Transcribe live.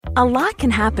A lot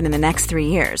can happen in the next 3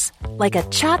 years. Like a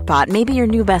chatbot may be your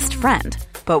new best friend.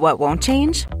 But what won't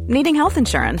change? Needing health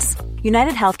insurance.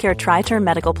 United Healthcare Tri-Term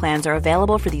Medical Plans are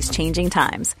available for these changing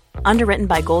times. Underwritten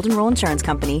by Golden Rule Insurance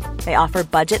Company, they offer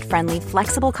budget-friendly,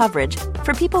 flexible coverage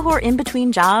for people who are in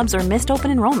between jobs or missed open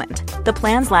enrollment. The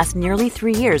plans last nearly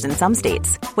 3 years in some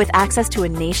states, with access to a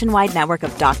nationwide network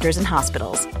of doctors and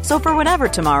hospitals. So for whatever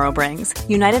tomorrow brings,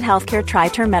 United Healthcare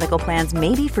Tri-Term Medical Plans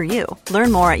may be for you.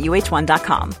 Learn more at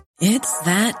uh1.com. It's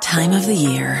that time of the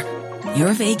year.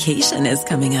 Your vacation is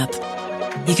coming up.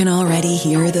 You can already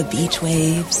hear the beach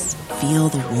waves, feel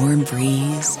the warm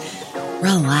breeze,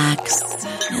 relax,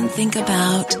 and think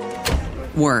about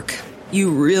work.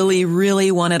 You really,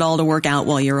 really want it all to work out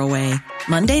while you're away.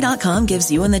 Monday.com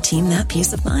gives you and the team that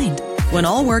peace of mind. When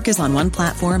all work is on one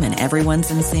platform and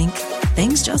everyone's in sync,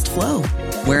 things just flow.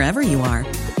 Wherever you are,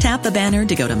 tap the banner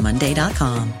to go to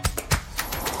Monday.com.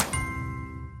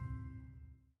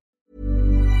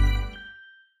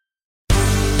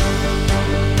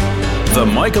 The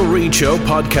Michael Reid Show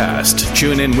podcast.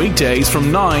 Tune in weekdays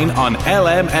from 9 on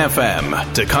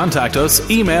LMFM. To contact us,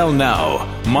 email now,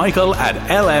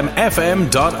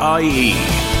 michael@lmfm.ie.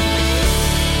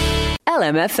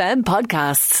 LMFM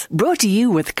podcasts, brought to you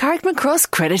with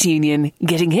Carrickmacross Credit Union.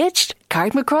 Getting hitched?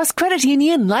 Carrickmacross Credit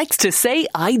Union likes to say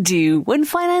I do when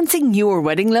financing your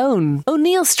wedding loan.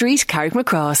 O'Neill Street,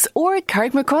 Carrickmacross, or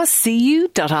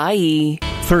carrickmacrosscu.ie.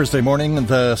 Thursday morning,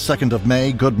 the 2nd of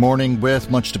May. Good morning,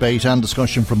 with much debate and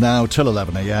discussion from now till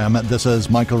 11 a.m. This is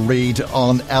Michael Reid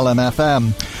on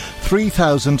LMFM.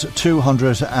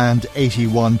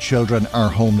 3,281 children are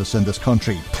homeless in this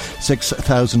country.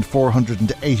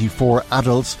 6,484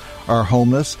 adults are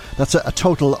homeless. That's a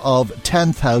total of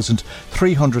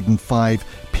 10,305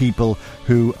 people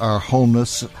who are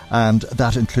homeless, and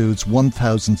that includes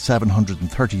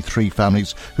 1,733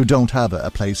 families who don't have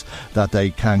a place that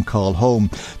they can call home.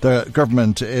 The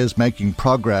government is making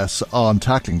progress on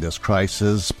tackling this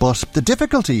crisis, but the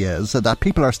difficulty is that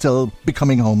people are still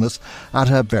becoming homeless at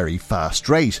a very fast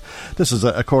rate. This is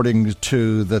according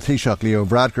to the Taoiseach Leo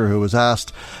Varadkar, who was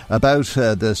asked about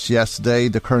this yesterday.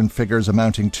 The current figures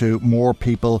amounting to more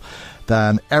people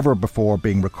than ever before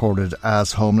being recorded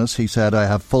as homeless. He said, I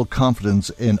have full confidence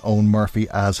in Eoin Murphy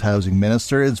as Housing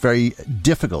Minister. It's very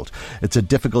difficult. It's a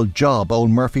difficult job. Eoin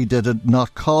Murphy did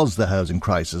not cause the housing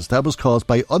crisis. That was caused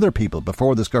by other people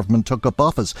before this government took up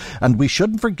office. And we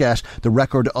shouldn't forget the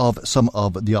record of some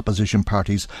of the opposition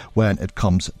parties when it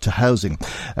comes to housing.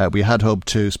 We had hoped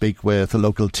to speak with the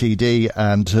local TD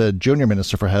and Junior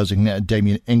Minister for Housing,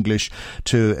 Damien English,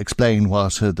 to explain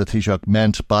what the Taoiseach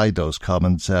meant by those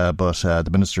comments, but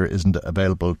the Minister isn't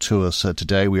available to us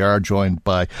today. We are joined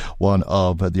by one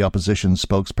of the opposition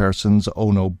spokespersons,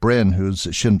 Eoin Ó Broin, who's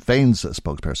Sinn Féin's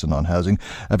spokesperson on housing.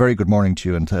 A very good morning to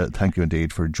you, and thank you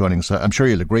indeed for joining us. I'm sure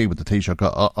you'll agree with the Taoiseach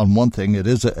on one thing. It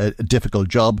is a difficult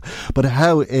job, but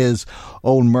how is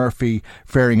Eoin Murphy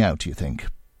faring out, do you think?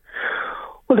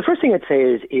 Well, the first thing I'd say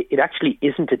is it actually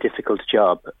isn't a difficult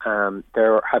job.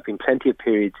 There have been plenty of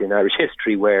periods in Irish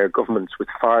history where governments with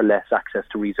far less access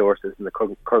to resources than the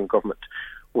current government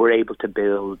were able to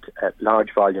build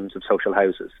large volumes of social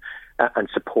houses and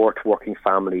support working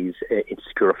families in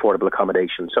secure, affordable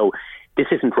accommodation. So this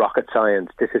isn't rocket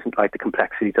science. This isn't like the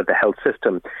complexities of the health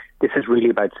system. This is really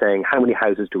about saying, how many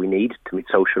houses do we need to meet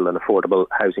social and affordable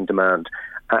housing demand?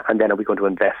 And then are we going to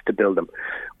invest to build them?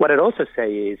 What I'd also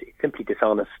say is it's simply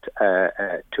dishonest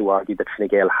to argue that Fine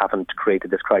Gael haven't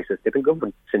created this crisis. They've been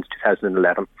government since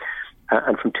 2011.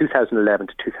 And from 2011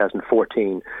 to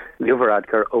 2014, Leo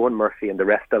Varadkar, Eoin Murphy and the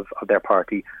rest of their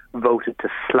party voted to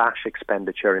slash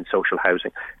expenditure in social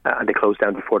housing, and they closed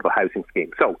down the affordable housing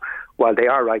scheme. So while they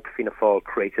are right, Fianna Fáil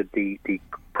created the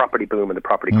property boom and the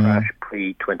property crash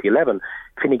pre-2011,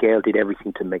 Fine Gael did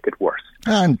everything to make it worse.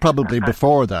 And probably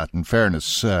before that, in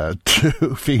fairness to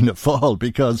Fianna Fáil,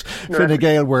 because Fine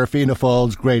Gael were Fianna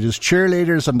Fáil's greatest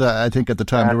cheerleaders, and I think at the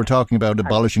time they were talking about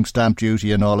abolishing stamp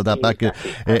duty and all of that back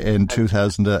in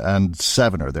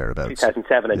 2007 or thereabouts.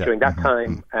 2007, and during that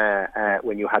time,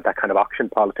 when you had that kind of auction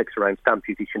politics around stamp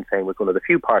duty, Sinn Féin was one of the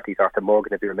few parties, Arthur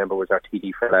Morgan, if you remember, was our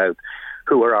TD for Louth,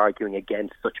 who were arguing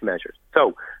against such measures.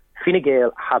 So Fine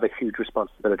Gael have a huge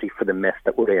responsibility for the mess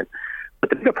that we're in. But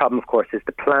the bigger problem, of course, is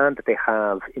the plan that they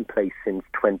have in place since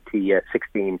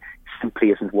 2016 simply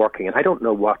isn't working. And I don't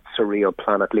know what surreal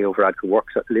planet Leo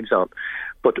Varadkar lives on.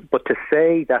 But to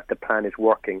say that the plan is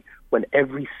working when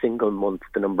every single month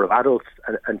the number of adults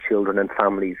and children and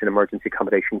families in emergency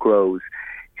accommodation grows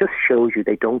just shows you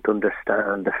they don't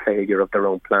understand the failure of their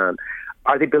own plan.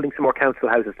 Are they building some more council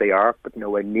houses? They are, but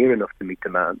nowhere near enough to meet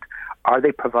demand. Are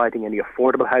they providing any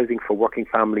affordable housing for working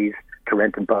families to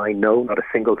rent and buy? No, not a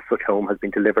single such home has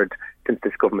been delivered since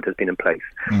this government has been in place.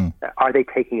 Are they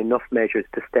taking enough measures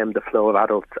to stem the flow of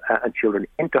adults and children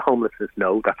into homelessness?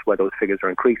 No, that's why those figures are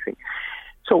increasing.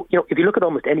 So, if you look at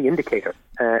almost any indicator,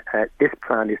 this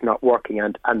plan is not working,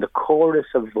 and the chorus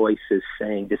of voices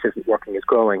saying this isn't working is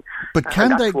growing. But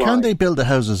can they build the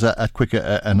houses at quick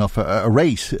enough a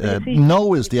rate?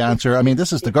 No is the answer. I mean,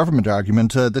 this is the government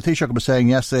argument. The Taoiseach was saying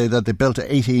yesterday that they built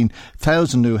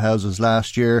 18,000 new houses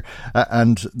last year,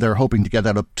 and they're hoping to get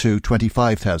that up to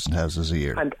 25,000 houses a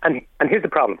year. And here's the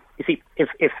problem. You see,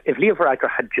 if Leo Varadkar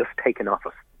had just taken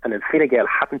office, and if Fine Gael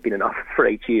hadn't been in office for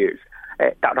 8 years,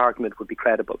 that argument would be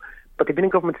credible. But they've been in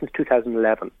government since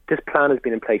 2011. This plan has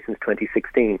been in place since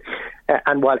 2016.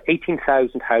 And while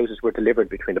 18,000 houses were delivered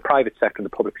between the private sector and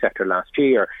the public sector last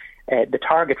year, the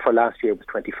target for last year was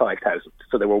 25,000.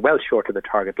 So they were well short of the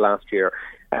target last year.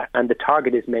 And the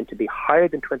target is meant to be higher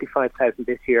than 25,000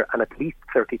 this year and at least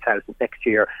 30,000 next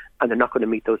year. And they're not going to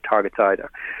meet those targets either.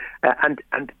 And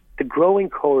the growing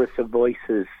chorus of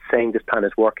voices saying this plan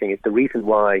is working is the reason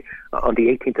why on the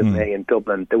 18th of May in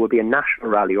Dublin there will be a national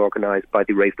rally organised by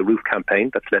the Raise the Roof campaign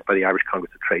that's led by the Irish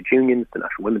Congress of Trade Unions, the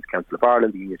National Women's Council of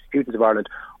Ireland, the Union of Students of Ireland,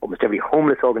 almost every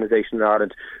homeless organisation in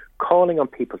Ireland, calling on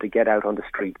people to get out on the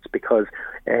streets because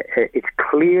it's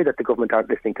clear that the government aren't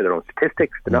listening to their own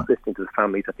statistics. They're not listening to the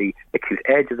families at the acute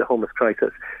edge of the homeless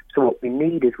crisis. So what we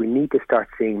need to start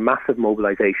seeing massive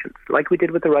mobilisations like we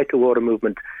did with the Right to Water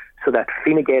movement, so that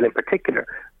Fine Gael in particular,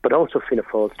 but also Fianna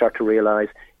Fáil start to realise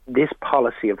this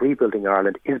policy of rebuilding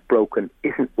Ireland is broken,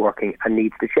 isn't working and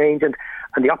needs to change. And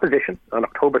the opposition, on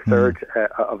October 3rd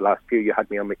of last year, you had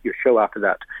me on your show after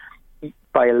that,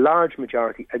 by a large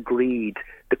majority agreed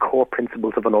the core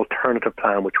principles of an alternative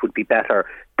plan which would be better.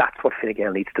 That's what Fine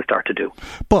Gael needs to start to do.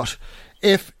 But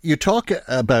if you talk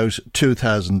about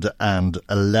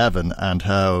 2011 and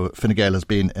how Fine Gael has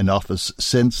been in office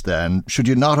since then, should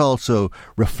you not also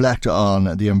reflect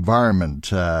on the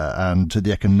environment and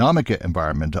the economic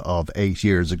environment of 8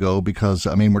 years ago? Because,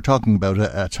 I mean, we're talking about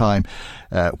a time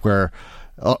where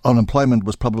unemployment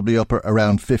was probably up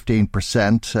around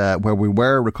 15%, where we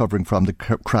were recovering from the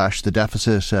crash. The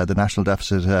deficit, the national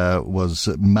deficit was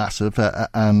massive,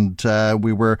 and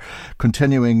we were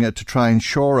continuing to try and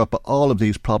shore up all of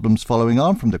these problems following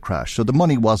on from the crash. So the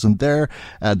money wasn't there.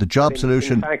 The job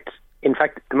solution... In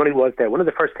fact, the money was there. One of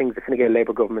the first things the Fine Gael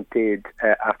Labour government did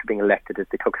after being elected is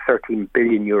they took 13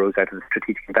 billion euros out of the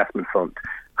Strategic Investment Fund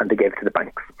and they gave it to the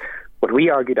banks. What we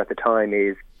argued at the time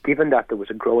is, given that there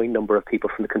was a growing number of people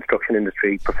from the construction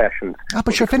industry professions...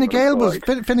 but sure, Fine Gael was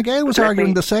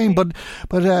arguing the same, but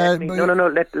let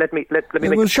me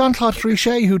it was Jean-Claude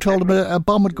Trichet who told him a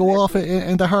bomb would go off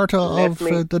in the heart of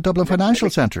the Dublin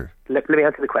Financial Centre. Let me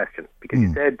answer the question, because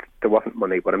you said there wasn't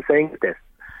money. What I'm saying is this.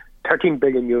 13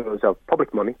 billion euros of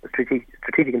public money, the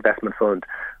Strategic Investment Fund,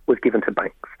 was given to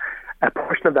banks. A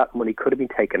portion of that money could have been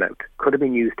taken out, could have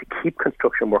been used to keep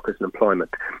construction workers in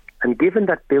employment. And given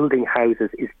that building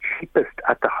houses is cheapest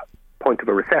at the point of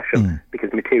a recession,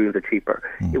 because materials are cheaper,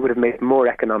 it would have made more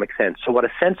economic sense. So what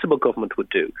a sensible government would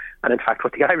do, and in fact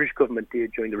what the Irish government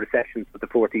did during the recessions of the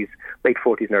late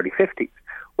 40s and early 50s,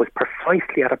 was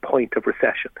precisely at a point of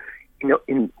recession.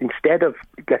 Instead of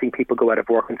letting people go out of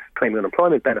work and claiming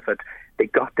unemployment benefit, they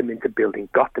got them into building,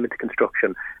 got them into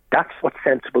construction. That's what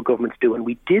sensible governments do, and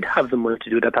we did have the money to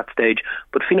do it at that stage.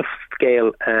 But Fine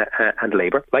Gael and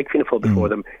Labour, like Fianna Fáil before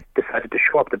them, decided to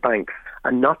shore up the banks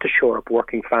and not to shore up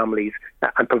working families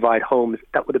and provide homes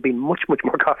that would have been much, much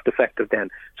more cost effective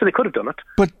then. So they could have done it,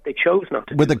 but they chose not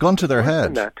to. With a gun to their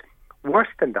head. Worse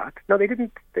than that. No, they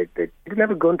didn't. They didn't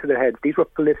have a gun to their heads. These were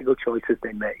political choices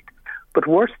they made. But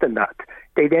worse than that,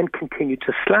 they then continued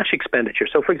to slash expenditure.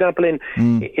 So, for example, in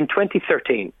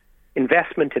 2013,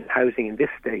 investment in housing in this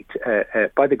state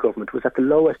by the government was at the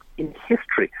lowest in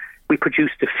history. We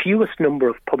produced the fewest number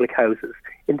of public houses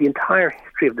in the entire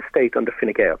history of the state under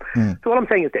Fine Gael. So what I'm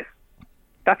saying is this.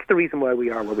 That's the reason why we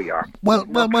are where we are. Well.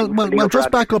 Just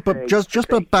back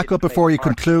up before you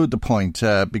conclude the point,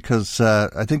 because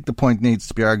I think the point needs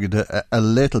to be argued a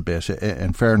little bit.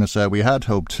 In fairness, we had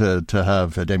hoped to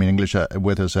have Damien English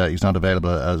with us. He's not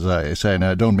available, as I say, and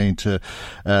I don't mean to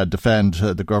defend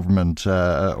the government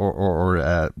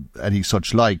or any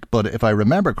such like. But if I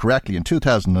remember correctly, in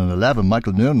 2011,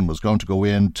 Michael Noonan was going to go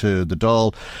into the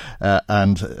Dáil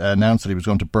and announce that he was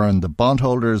going to burn the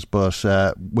bondholders, but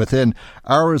within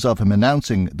hours of him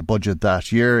announcing the budget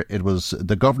that year, it was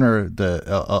the governor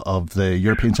of the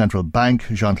European Central Bank,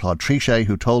 Jean-Claude Trichet,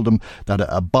 who told him that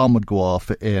a bomb would go off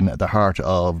in the heart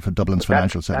of Dublin's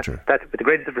financial centre. That's, with the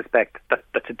greatest of respect,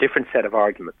 that's a different set of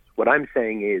arguments. What I'm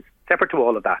saying is, separate to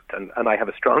all of that, and I have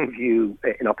a strong view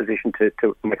in opposition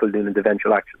to Michael Noonan's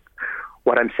eventual actions,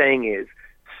 what I'm saying is,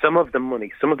 some of the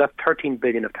money, some of that 13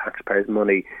 billion of taxpayers'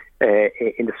 money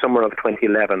in the summer of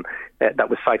 2011 that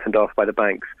was siphoned off by the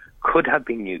banks could have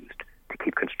been used to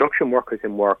keep construction workers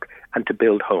in work and to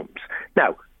build homes.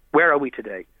 Now, where are we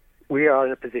today? We are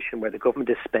in a position where the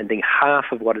government is spending half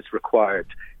of what is required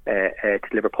to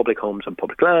deliver public homes on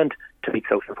public land to meet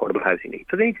social affordable housing needs.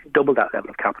 So they need to double that level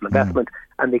of capital investment,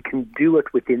 and they can do it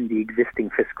within the existing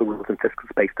fiscal rules and fiscal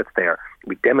space that's there.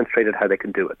 We demonstrated how they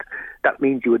can do it. That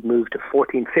means you would move to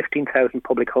 15,000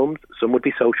 public homes. Some would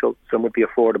be social, some would be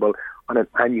affordable on an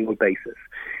annual basis.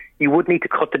 You would need to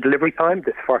cut the delivery time.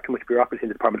 There's far too much bureaucracy in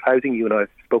the Department of Housing. You and I have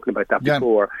spoken about that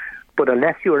before. But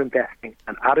unless you are investing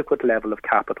an adequate level of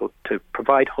capital to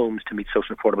provide homes to meet social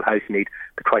and affordable housing needs,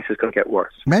 the crisis is going to get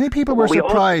worse. Many people were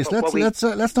surprised.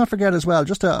 Let's not forget as well,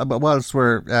 just whilst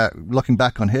we're looking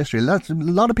back on history, a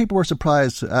lot of people were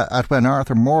surprised at when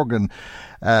Arthur Morgan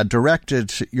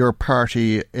directed your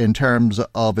party in terms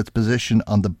of its position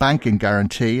on the banking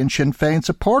guarantee, and Sinn Féin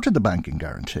supported the banking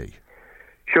guarantee.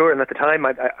 Sure, and at the time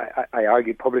I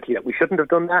argued publicly that we shouldn't have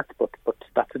done that, but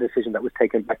that's a decision that was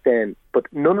taken back then. But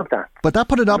none of that. But that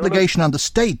put an obligation on the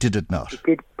state, did it not? It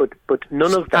did, but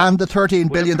none of that. And the 13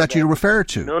 billion that you referred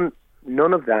to.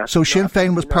 None of that. So Sinn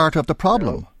Féin was part of the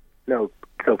problem? No.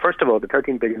 So first of all, the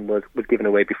 13 billion was given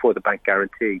away before the bank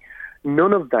guarantee.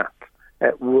 None of that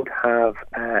would have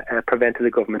prevented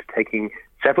the government taking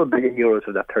several billion euros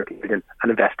of that 13 billion and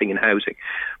investing in housing.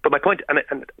 But my point,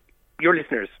 and your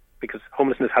listeners, because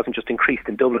homelessness hasn't just increased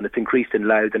in Dublin, it's increased in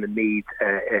Louth and in Meath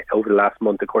over the last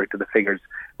month, according to the figures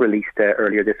released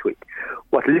earlier this week.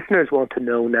 What listeners want to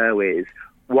know now is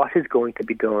what is going to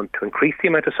be done to increase the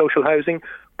amount of social housing,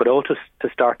 but also to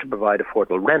start to provide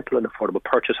affordable rental and affordable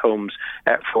purchase homes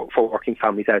for working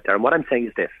families out there. And what I'm saying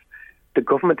is this: the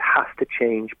government has to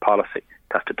change policy.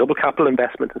 It has to double capital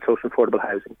investment in social and affordable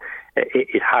housing.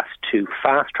 It has to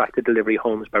fast-track the delivery of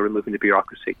homes by removing the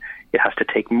bureaucracy. It has to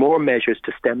take more measures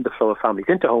to stem the flow of families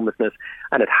into homelessness,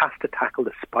 and it has to tackle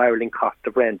the spiralling cost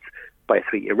of rent by a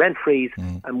 3-year rent freeze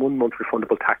and 1 month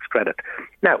refundable tax credit.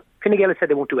 Now, Fine Gael has said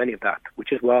they won't do any of that,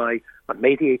 which is why on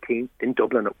May the 18th in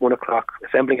Dublin at 1 o'clock,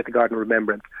 assembling at the Garden of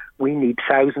Remembrance, we need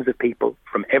thousands of people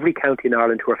from every county in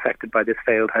Ireland who are affected by this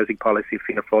failed housing policy of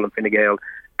Fianna Fáil and Fine Gael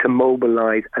to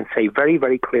mobilise and say very,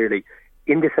 very clearly,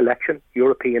 in this election,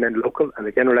 European and local, and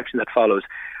the general election that follows,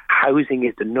 housing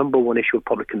is the number one issue of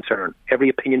public concern. Every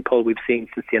opinion poll we've seen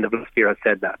since the end of last year has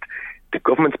said that. The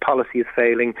government's policy is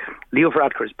failing. Leo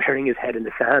Varadkar is burying his head in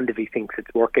the sand if he thinks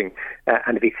it's working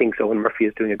and if he thinks Owen Murphy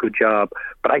is doing a good job.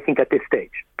 But I think at this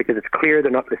stage, because it's clear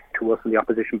they're not listening to us on the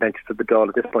opposition benches of the Dáil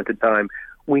at this point in time,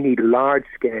 we need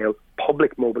large-scale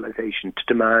public mobilisation to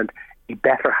demand a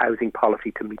better housing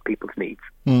policy to meet people's needs.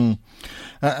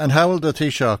 And how will the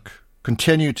Taoiseach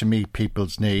continue to meet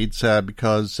people's needs?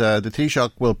 Because the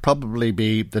Taoiseach will probably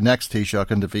be the next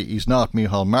Taoiseach, and if he's not,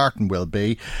 Micheál Martin will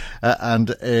be. And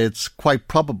it's quite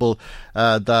probable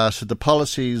that the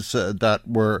policies that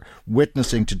we're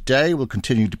witnessing today will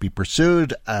continue to be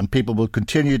pursued, and people will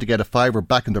continue to get a fiver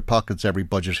back in their pockets every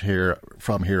budget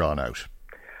from here on out.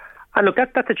 And look,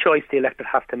 that's a choice the electorate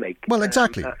have to make. Well,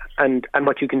 exactly. And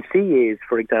what you can see is,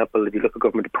 for example, if you look at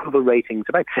government approval ratings,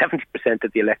 about 70%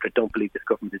 of the electorate don't believe this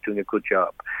government is doing a good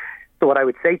job. So what I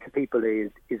would say to people is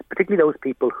particularly those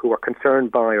people who are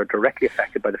concerned by or directly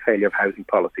affected by the failure of housing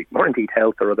policy, or indeed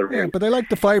health or other areas. Yeah, but they like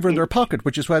the fiver in their pocket,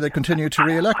 which is why they continue to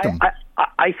re-elect them.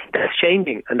 I think that's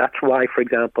changing, and that's why, for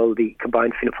example, the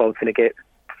combined Fianna Fáil-Fine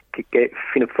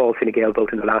Gael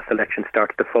vote in the last election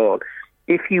started to fall.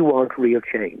 If you want real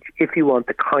change, if you want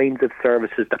the kinds of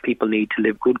services that people need to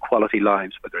live good quality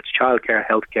lives, whether it's childcare,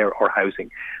 healthcare or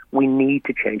housing, we need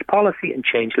to change policy and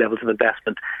change levels of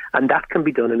investment. And that can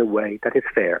be done in a way that is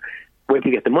fair. Where do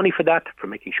you get the money for that? From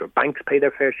making sure banks pay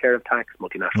their fair share of tax,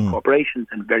 multinational corporations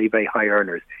and very, very high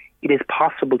earners. It is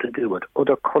possible to do it.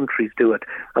 Other countries do it.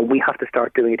 And we have to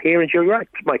start doing it here. And you're right,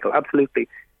 Michael, absolutely.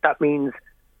 That means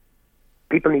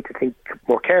people need to think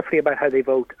more carefully about how they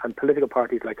vote, and political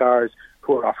parties like ours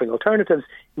who are offering alternatives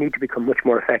need to become much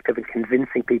more effective in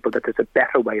convincing people that there's a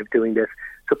better way of doing this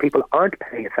So people aren't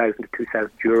paying 1,000 to 2,000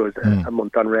 euros a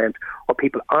month on rent, or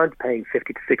people aren't paying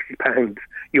 50 to 60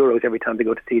 euros every time they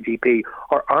go to see a GP,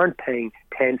 or aren't paying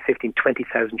 10, 15,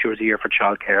 20,000 euros a year for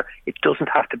childcare. It doesn't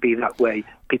have to be that way.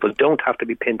 People don't have to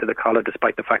be pinned to the collar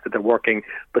despite the fact that they're working.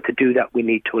 But to do that, we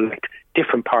need to elect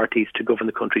different parties to govern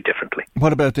the country differently.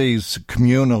 What about these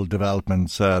communal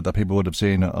developments that people would have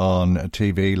seen on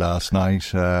TV last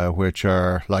night, which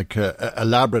are like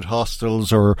elaborate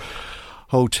hostels or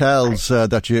hotels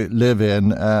that you live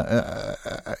in?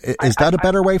 Is that a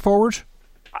better way forward?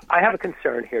 I have a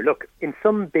concern here. Look, in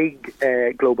some big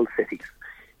global cities,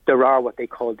 there are what they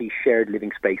call these shared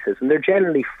living spaces, and they're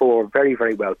generally for very,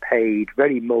 very well paid,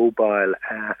 very mobile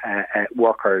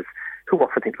workers who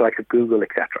work for things like Google,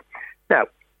 etc. Now,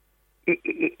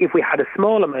 if we had a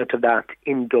small amount of that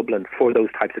in Dublin for those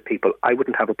types of people, I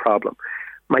wouldn't have a problem.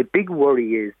 My big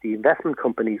worry is the investment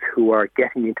companies who are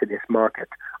getting into this market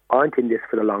aren't in this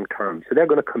for the long term. So they're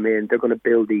going to come in, they're going to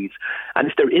build these. And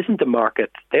if there isn't a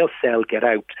market, they'll sell, get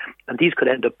out. And these could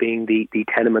end up being the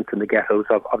tenements and the ghettos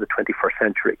of the 21st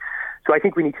century. So I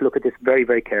think we need to look at this very,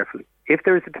 very carefully. If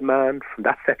there is a demand from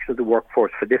that section of the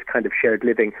workforce for this kind of shared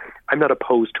living, I'm not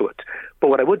opposed to it. But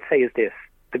what I would say is this: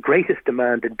 the greatest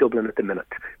demand in Dublin at the minute,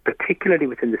 particularly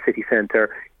within the city centre,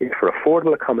 is for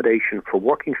affordable accommodation for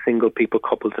working single people,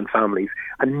 couples and families,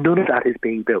 and none of that is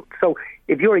being built. So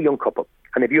if you're a young couple,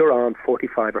 and if you're on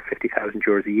 45 or 50,000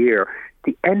 euros a year,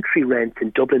 the entry rent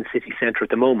in Dublin city centre at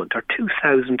the moment are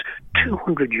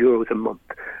 2,200 euros a month.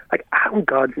 Like, how in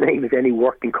God's name is any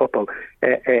working couple,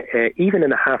 even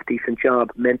in a half-decent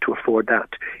job, meant to afford that?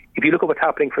 If you look at what's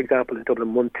happening, for example, in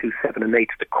Dublin 1, 2, 7 and 8,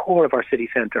 the core of our city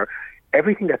centre,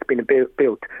 everything that's been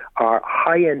built are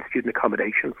high-end student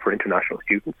accommodation for international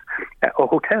students, or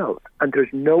hotels, and there's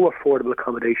no affordable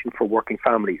accommodation for working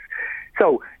families.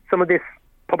 So some of this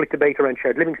public debate around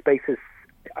shared living spaces,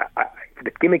 it's a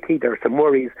bit gimmicky. There are some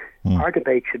worries. Our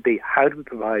debate should be, how do we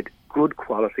provide good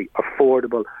quality,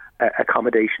 affordable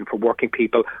accommodation for working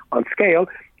people on scale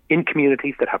in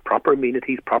communities that have proper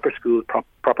amenities, proper schools,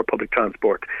 proper public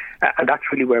transport. And that's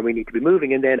really where we need to be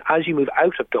moving. And then as you move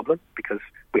out of Dublin, because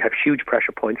we have huge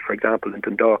pressure points, for example, in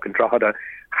Dundalk and Drogheda,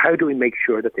 how do we make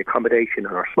sure that the accommodation in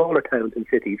our smaller towns and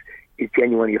cities is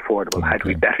genuinely affordable? Okay. How do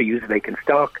we better use vacant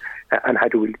stock? And how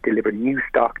do we deliver new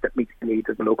stock that meets the needs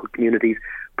of the local communities,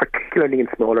 particularly in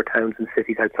smaller towns and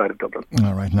cities outside of Dublin?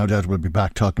 All right, no doubt we'll be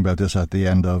back talking about this at the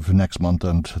end of next month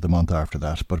and the month after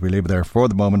that. But we leave it there for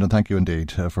the moment, and thank you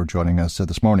indeed for joining us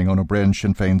this morning. Eoin Ó Broin,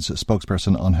 Sinn Féin's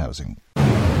spokesperson on housing.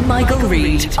 Michael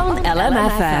Reid on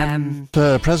LMFM.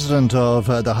 The President of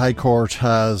the High Court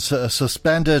has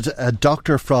suspended a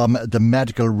doctor from the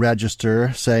medical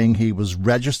register, saying he was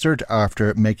registered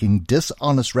after making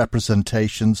dishonest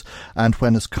representations and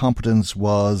when his competence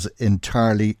was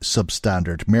entirely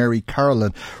substandard. Mary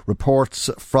Carolan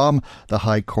reports from the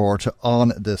High Court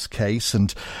on this case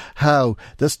and how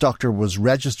this doctor was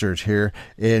registered here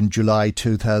in July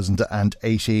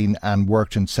 2018 and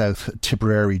worked in South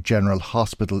Tipperary General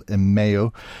Hospital in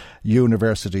Mayo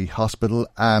University Hospital,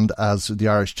 and as the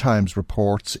Irish Times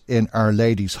reports, in Our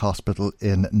Lady's Hospital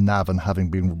in Navan, having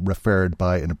been referred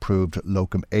by an approved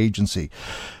locum agency.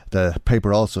 The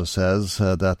paper also says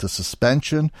that the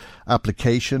suspension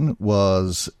application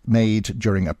was made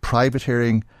during a private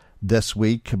hearing last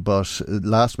week,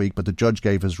 but the judge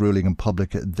gave his ruling in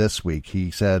public this week. He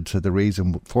said the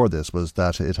reason for this was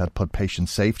that it had put patient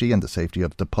safety and the safety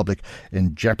of the public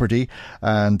in jeopardy,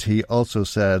 and he also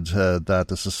said that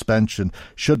the suspension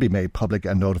should be made public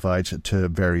and notified to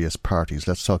various parties.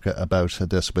 Let's talk about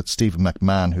this with Stephen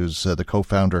McMahon, who's the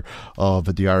co-founder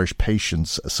of the Irish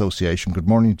Patients Association. Good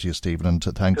morning to you, Stephen, and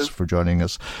thanks for joining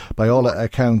us. By all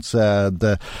accounts,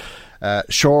 the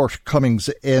shortcomings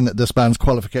in this man's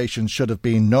qualifications should have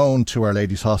been known to Our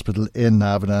Lady's Hospital in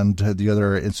Navan and the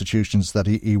other institutions that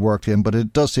he worked in, but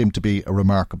it does seem to be a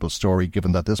remarkable story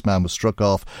given that this man was struck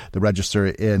off the register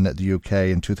in the UK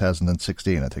in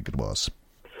 2016, I think it was.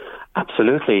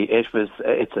 Absolutely.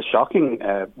 It's a shocking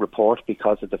report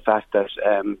because of the fact that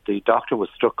the doctor was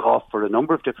struck off for a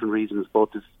number of different reasons, both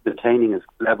as maintaining his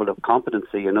level of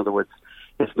competency, in other words,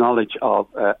 his knowledge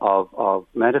of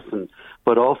medicine,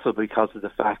 but also because of the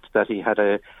fact that he had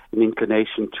an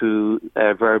inclination to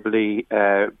verbally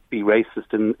be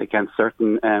racist against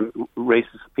certain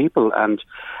racist people. And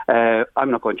I'm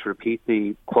not going to repeat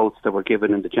the quotes that were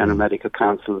given in the General Medical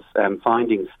Council's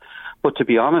findings. But to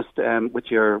be honest, with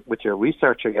your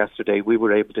researcher yesterday, we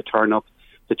were able to turn up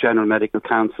the General Medical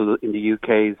Council in the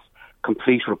UK's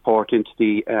complete report into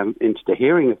the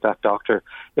hearing of that doctor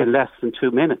in less than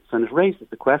 2 minutes, and it raises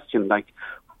the question: like,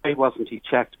 why wasn't he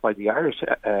checked by the Irish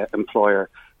employer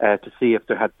to see if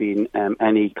there had been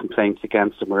any complaints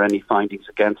against him or any findings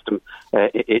against him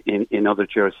in other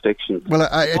jurisdictions? Well,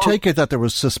 I take it that there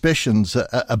was suspicions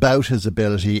about his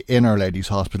ability in Our Lady's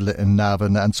Hospital in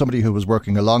Navan, and somebody who was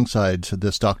working alongside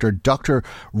this doctor, Dr.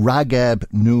 Ragheb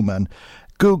Newman,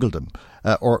 Googled him.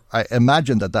 Or I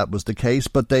imagine that was the case,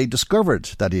 but they discovered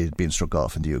that he had been struck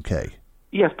off in the UK.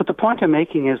 Yes, but the point I'm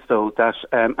making is, though, that,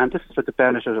 and this is for the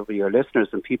benefit of your listeners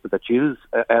and people that use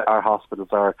our hospitals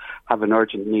or have an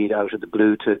urgent need out of the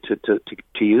blue to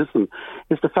use them,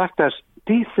 is the fact that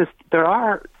there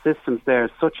are systems there,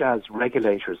 such as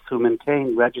regulators, who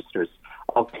maintain registers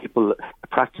of people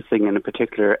practicing in a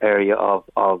particular area of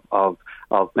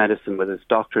medicine, whether it's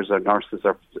doctors or nurses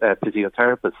or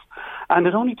physiotherapists. And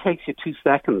it only takes you 2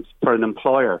 seconds for an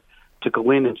employer to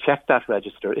go in and check that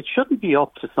register. It shouldn't be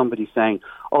up to somebody saying,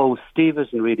 oh, Steve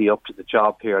isn't really up to the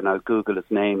job here and I'll Google his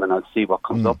name and I'll see what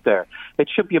comes up there. It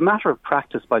should be a matter of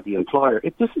practice by the employer.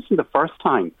 This isn't the first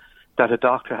time that a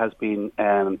doctor has been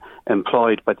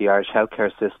employed by the Irish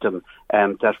healthcare system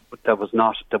that was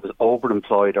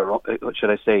overemployed, or should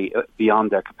I say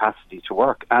beyond their capacity to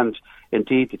work. And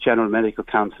indeed, the General Medical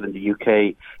Council in the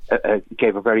UK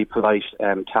gave a very polite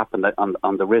tap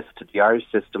on the wrist to the Irish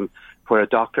system, where a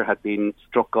doctor had been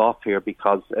struck off here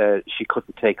because she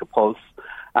couldn't take a pulse.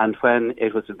 And when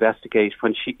it was investigated,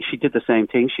 when she did the same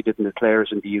thing, she didn't declare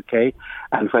it in the UK.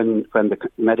 And when the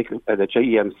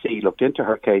GMC looked into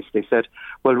her case, they said,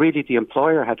 well, really, the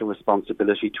employer had a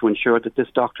responsibility to ensure that this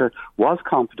doctor was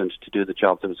competent to do the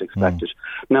job that was expected.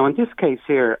 Now, in this case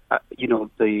here,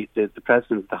 the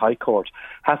President of the High Court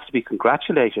has to be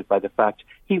congratulated by the fact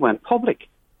he went public.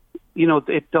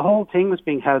 The whole thing was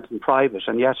being held in private,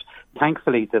 and yet,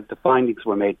 thankfully, the findings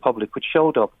were made public, which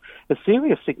showed up a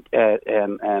serious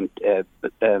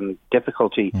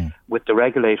difficulty with the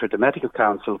regulator, the Medical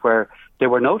Council, where they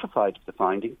were notified of the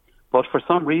finding, but for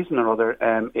some reason or other,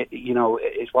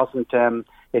 it wasn't.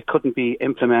 It couldn't be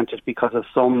implemented because of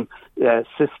some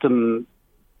system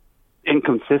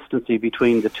inconsistency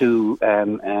between the two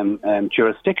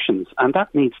jurisdictions, and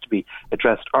that needs to be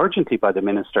addressed urgently by the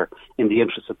Minister in the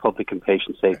interest of public and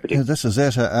patient safety. Yeah, this is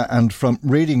it, and from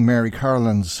reading Mary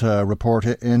Carolan's report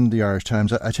in the Irish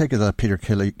Times, I take it that Peter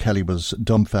Kelly was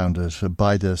dumbfounded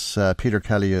by this. Peter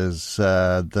Kelly is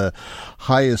the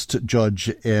highest judge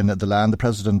in the land, the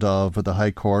President of the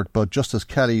High Court, but Justice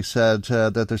Kelly said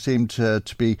that there seemed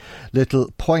to be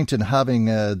little point in having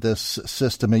this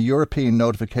system, a European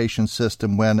notification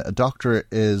system, when a doctor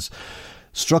is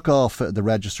struck off the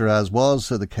register, as was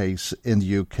the case in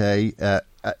the UK.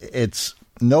 It's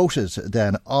noted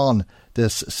then on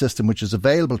this system, which is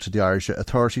available to the Irish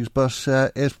authorities, but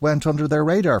it went under their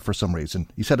radar for some reason.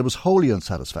 He said it was wholly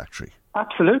unsatisfactory.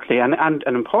 Absolutely, and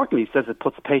importantly, he says it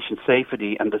puts patient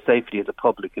safety and the safety of the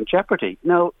public in jeopardy.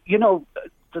 Now,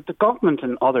 the government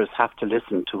and others have to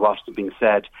listen to what's being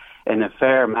said in a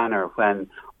fair manner when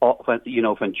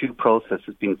due process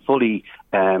has been fully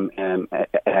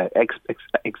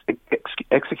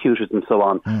executed and so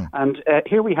on. And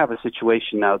here we have a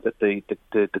situation now that the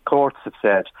courts have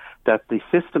said that the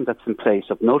system that's in place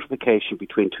of notification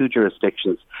between two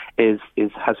jurisdictions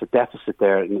has a deficit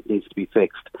there, and it needs to be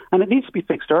fixed. And it needs to be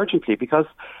fixed urgently, because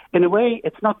in a way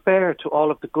it's not fair to all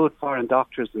of the good foreign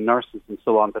doctors and nurses and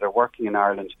so on that are working in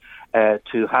Ireland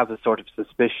to have a sort of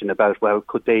suspicion about, well,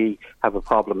 could they have a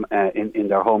problem in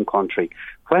their home country.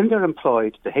 When they're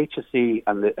employed, the HSE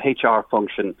and the HR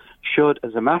function should,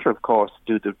 as a matter of course,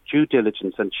 do the due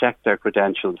diligence and check their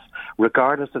credentials,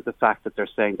 regardless of the fact that they're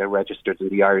saying they're registered in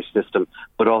the Irish system,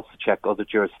 but also check other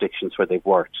jurisdictions where they've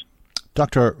worked.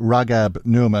 Dr. Ragheb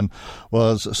Newman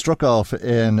was struck off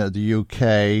in the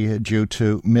UK due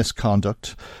to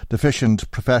misconduct,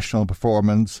 deficient professional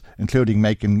performance, including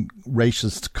making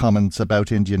racist comments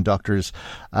about Indian doctors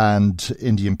and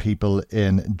Indian people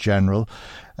in general.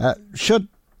 Should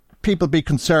people be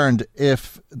concerned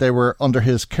if they were under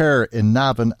his care in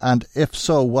Navan, and if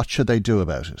so, what should they do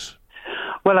about it?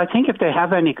 Well, I think if they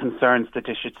have any concerns, that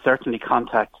they should certainly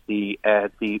contact the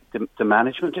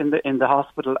management in the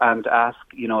hospital and ask,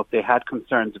 if they had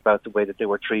concerns about the way that they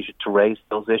were treated, to raise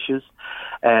those issues.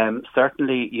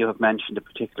 Certainly, you have mentioned a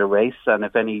particular race, and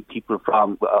if any people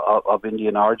of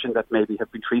Indian origin that maybe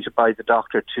have been treated by the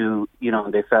doctor and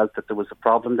they felt that there was a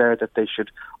problem there, that they should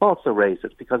also raise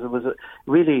it, because it was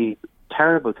really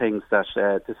terrible things that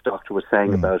this doctor was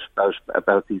saying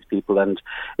about these people, and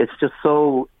it's just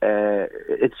so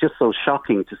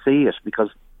shocking to see it, because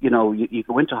you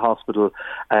go into hospital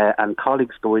and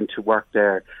colleagues go into work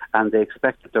there and they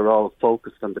expect that they're all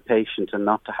focused on the patient and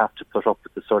not to have to put up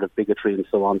with the sort of bigotry and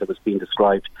so on that was being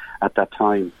described at that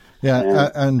time. Yeah,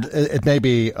 and it may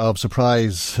be of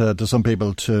surprise to some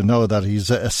people to know that he's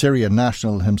a Syrian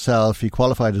national himself. He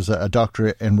qualified as a doctor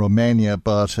in Romania,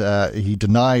 but he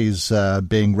denies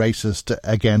being racist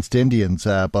against Indians.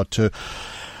 But to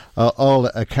all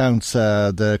accounts,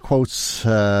 the quotes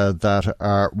that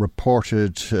are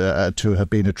reported to have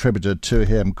been attributed to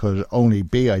him could only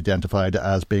be identified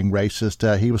as being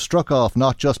racist. He was struck off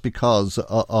not just because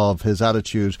of his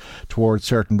attitude towards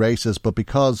certain races, but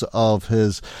because of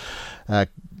his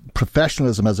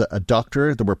professionalism as a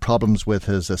doctor. There were problems with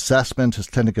his assessment, his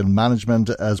clinical management,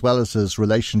 as well as his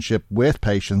relationship with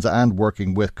patients and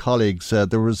working with colleagues.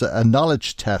 There was a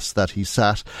knowledge test that he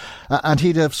sat, and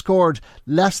he'd have scored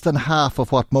less than half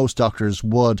of what most doctors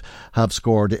would have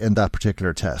scored in that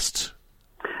particular test.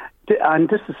 And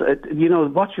this is,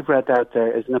 what you've read out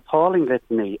there is an appalling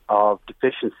litany of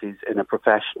deficiencies in a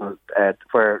professional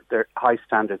where their high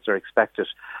standards are expected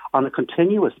on a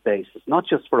continuous basis, not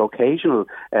just for occasional,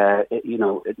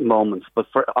 moments, but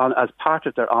as part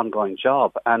of their ongoing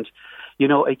job. And,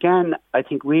 again, I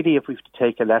think really if we have to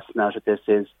take a lesson out of this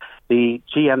is the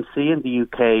GMC in the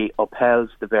UK upheld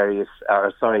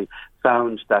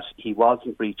found that he was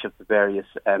in breach of the various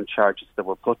charges that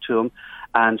were put to him,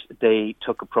 and they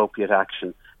took appropriate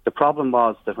action. The problem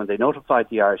was that when they notified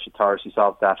the Irish authorities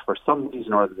of that, for some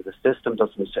reason or other, the system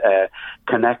doesn't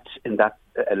connect in that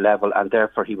level, and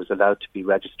therefore he was allowed to be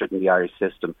registered in the Irish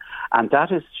system. And that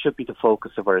should be the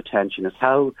focus of our attention, is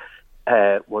how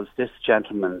was this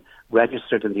gentleman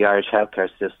registered in the Irish healthcare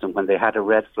system when they had a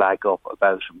red flag up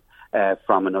about him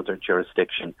from another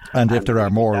jurisdiction. And if there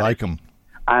are more like him.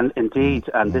 And indeed,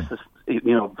 this is,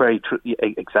 very true,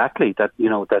 exactly, that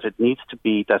it needs to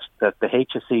be, that the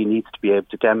HSE needs to be able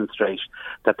to demonstrate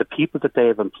that the people that they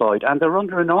have employed, and they're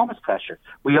under enormous pressure.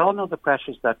 We all know the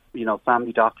pressures that,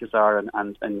 family doctors are and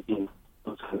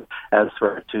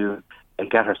elsewhere to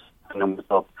get our numbers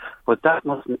up. But that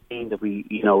mustn't mean that we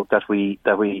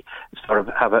sort of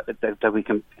that we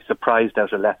can be surprised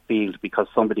out of left field because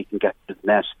somebody can get to the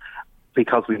net,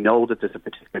 because we know that there's a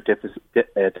particular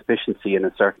deficiency in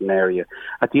a certain area.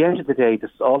 At the end of the day,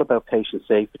 this is all about patient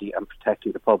safety and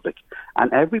protecting the public.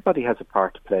 And everybody has a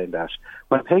part to play in that.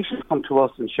 When patients come to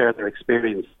us and share their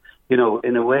experience, in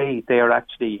a way, they are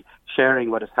actually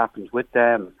sharing what has happened with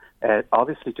them,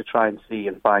 obviously to try and see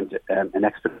and find an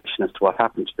explanation as to what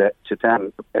happened to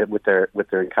them with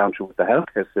their encounter with the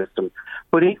healthcare system,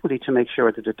 but equally to make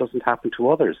sure that it doesn't happen to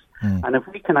others. And if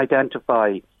we can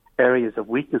identify areas of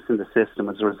weakness in the system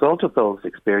as a result of those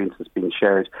experiences being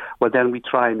shared, well, then we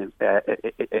try and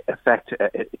affect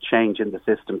a change in the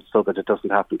system so that it doesn't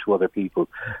happen to other people.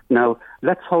 Now,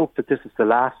 let's hope that this is the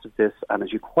last of this, and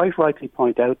as you quite rightly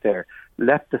point out there,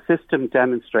 let the system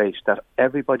demonstrate that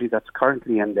everybody that's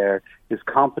currently in there is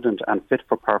competent and fit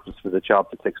for purpose for the job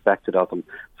that's expected of them,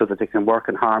 so that they can work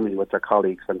in harmony with their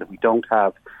colleagues, and that we don't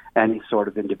have any sort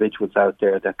of individuals out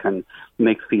there that can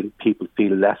make people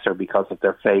feel lesser because of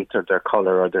their faith or their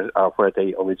colour or where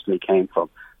they originally came from.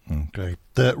 Okay.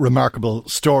 The remarkable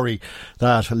story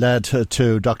that led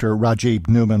to Dr. Rajiv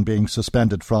Newman being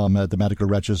suspended from the medical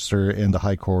register in the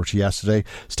High Court yesterday.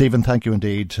 Stephen, thank you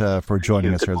indeed for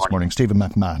joining us here this morning. Stephen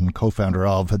McMahon, co-founder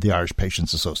of the Irish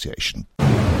Patients Association.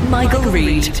 Michael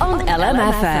Reid on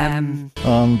LMFM.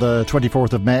 On the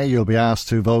 24th of May, you'll be asked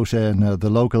to vote in the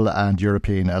local and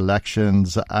European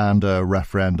elections and a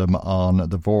referendum on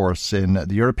divorce. In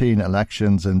the European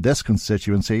elections in this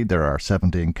constituency, there are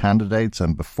 17 candidates,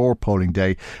 and before polling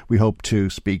day, we hope to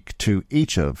speak to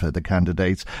each of the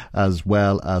candidates as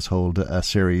well as hold a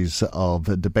series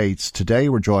of debates. Today,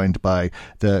 we're joined by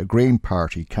the Green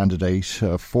Party candidate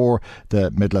for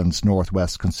the Midlands North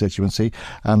West constituency,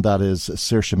 and that is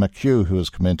Saoirse McHugh, who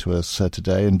has come in to us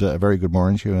today. And a very good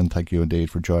morning to you, and thank you indeed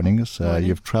for joining us.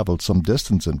 You've travelled some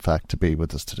distance, in fact, to be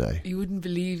with us today. You wouldn't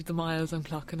believe the miles I'm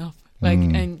clocking up.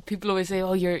 And people always say,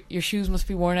 oh, your shoes must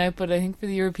be worn out, but I think for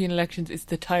the European elections, it's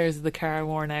the tyres of the car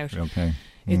worn out. Okay.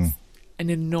 It's an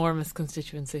enormous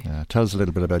constituency. Tell us a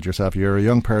little bit about yourself. You're a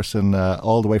young person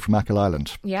all the way from Achill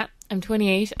Island. Yeah, I'm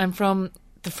 28. I'm from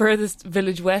the furthest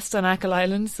village west on Achill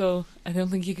Island, so I don't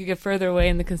think you could get further away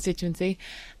in the constituency.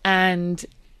 And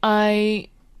I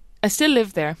still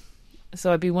live there,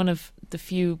 so I'd be one of the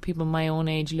few people my own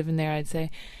age living there, I'd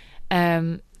say.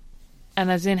 And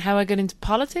as in how I got into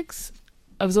politics,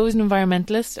 I was always an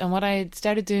environmentalist, and what I had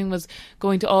started doing was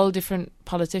going to all different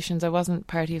politicians. I wasn't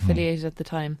party affiliated at the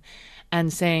time,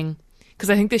 and saying, because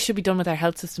I think this should be done with our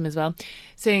health system as well,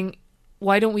 saying,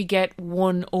 why don't we get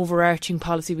one overarching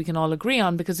policy we can all agree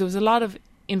on? Because there was a lot of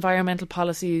environmental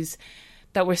policies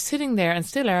that were sitting there, and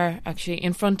still are actually,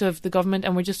 in front of the government,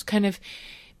 and were just kind of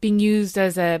being used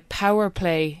as a power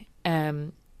play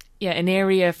an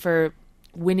area for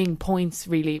winning points,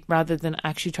 really, rather than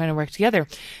actually trying to work together.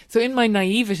 So in my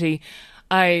naivety,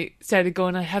 I started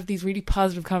going, I have these really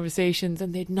positive conversations,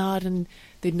 and they'd nod and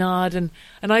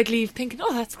I'd leave thinking,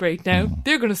 oh, that's great now.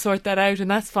 They're going to sort that out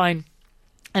and that's fine.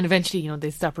 And eventually,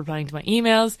 they stopped replying to my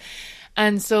emails.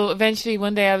 And so eventually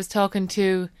one day I was talking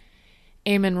to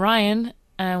Eamon Ryan,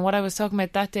 and what I was talking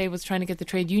about that day was trying to get the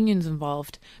trade unions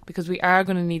involved, because we are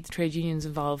going to need the trade unions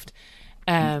involved.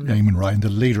 Eamon Ryan, the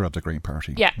leader of the Green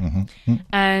Party. Yeah.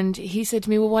 And he said to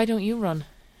me, well, why don't you run?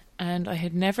 And I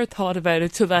had never thought about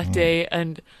it till that day,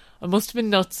 and I must have been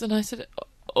nuts. And I said,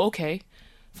 okay,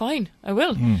 fine, I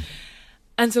will.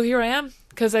 And so here I am,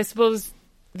 because I suppose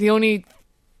the only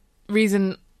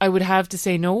reason I would have to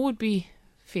say no would be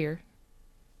fear.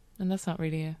 And that's not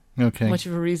really much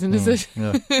of a reason, is it?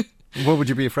 Yeah. What would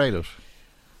you be afraid of?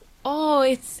 Oh,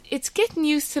 it's getting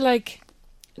used to, like,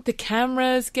 the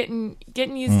cameras, getting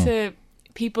used to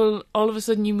people. All of a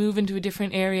sudden you move into a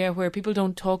different area where people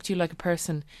don't talk to you like a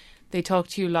person. They talk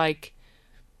to you like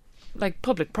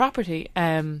public property.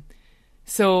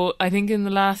 So I think in the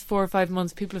last 4 or 5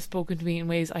 months, people have spoken to me in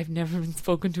ways I've never been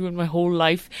spoken to in my whole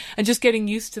life. And just getting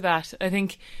used to that. I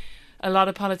think a lot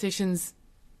of politicians,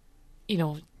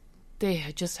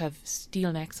 they just have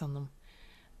steel necks on them.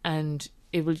 And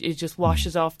it just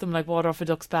washes off them like water off a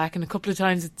duck's back. And a couple of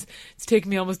times it's taken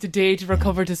me almost a day to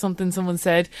recover to something someone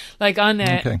said. Like on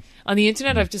the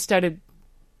internet, I've just started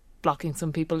blocking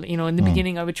some people. In the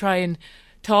beginning, I would try and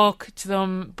talk to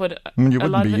them, but you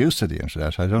wouldn't be used to the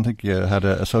internet. I don't think you had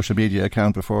a social media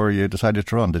account before you decided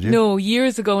to run, did you? No,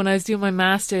 years ago when I was doing my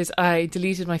masters, I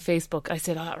deleted my Facebook. I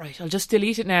said, all right, I'll just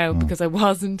delete it now, because I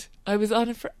was on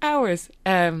it for hours.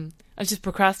 I was just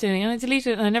procrastinating, and I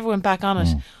deleted it, and I never went back on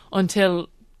it until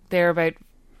there about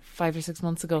 5 or 6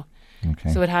 months ago.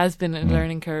 Okay. So it has been a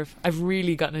learning curve. I've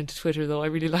really gotten into Twitter, though. I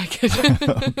really like it.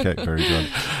 Okay, very good.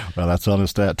 Well, that's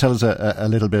honest. Tell us a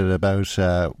little bit about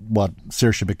what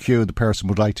Saoirse McHugh, the person,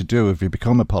 would like to do if you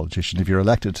become a politician, if you're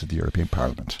elected to the European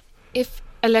Parliament. If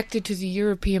elected to the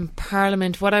European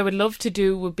Parliament, what I would love to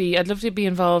do would be, I'd love to be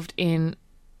involved in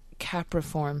CAP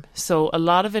reform. So a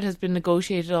lot of it has been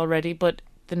negotiated already, but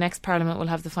the next Parliament will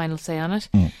have the final say on it.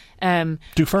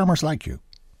 Do farmers like you?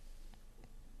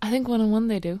 I think one-on-one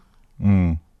they do.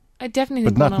 I definitely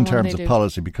think, but not in terms of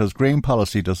policy, because green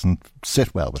policy doesn't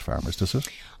sit well with farmers, does it?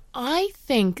 I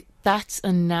think that's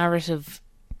a narrative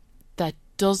that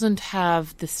doesn't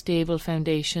have the stable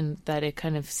foundation that it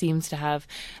kind of seems to have.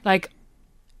 Like,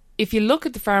 if you look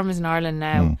at the farmers in Ireland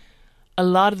now, a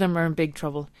lot of them are in big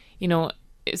trouble.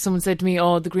 Someone said to me,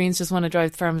 the Greens just want to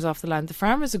drive the farmers off the land. The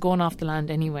farmers are going off the land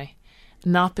anyway,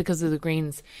 not because of the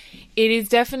Greens. It is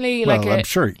definitely I'm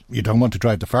sure you don't want to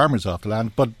drive the farmers off the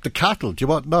land, but the cattle, do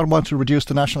you not want to reduce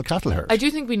the national cattle herd? I do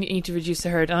think we need to reduce the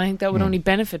herd, and I think that would only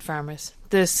benefit farmers.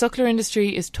 The suckler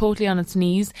industry is totally on its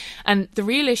knees, and the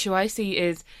real issue I see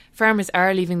is farmers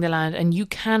are leaving the land, and you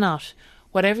cannot,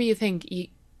 whatever you think,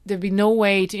 there'd be no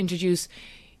way to introduce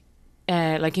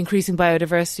increasing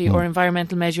biodiversity or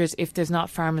environmental measures if there's not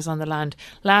farmers on the land.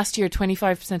 Last year,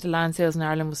 25% of land sales in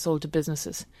Ireland was sold to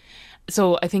businesses.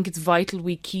 So I think it's vital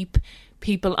we keep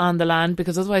people on the land,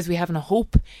 because otherwise we haven't a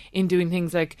hope in doing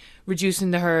things like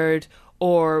reducing the herd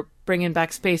or bringing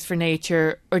back space for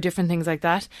nature or different things like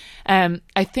that.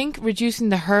 I think reducing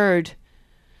the herd,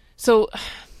 so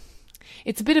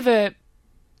it's a bit of a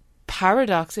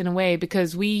paradox in a way,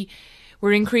 because we're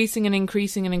increasing and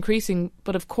increasing and increasing,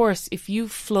 but of course if you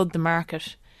flood the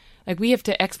market, like we have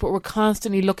to export, we're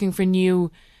constantly looking for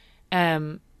new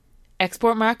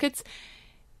export markets.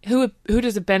 Who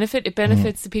does it benefit? It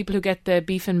benefits the people who get the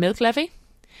beef and milk levy,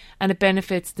 and it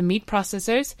benefits the meat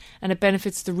processors, and it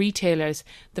benefits the retailers.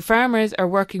 The farmers are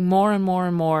working more and more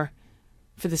and more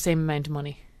for the same amount of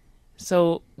money.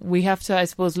 So we have to, I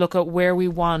suppose, look at where we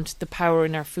want the power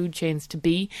in our food chains to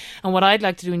be. And what I'd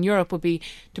like to do in Europe would be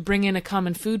to bring in a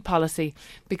common food policy,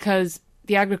 because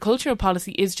the agricultural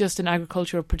policy is just an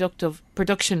agricultural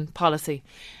production policy.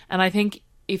 And I think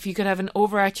if you could have an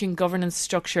overarching governance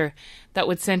structure that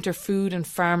would centre food and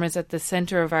farmers at the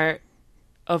centre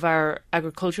of our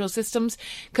agricultural systems,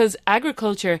 because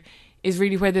agriculture is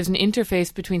really where there's an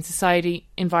interface between society,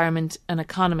 environment and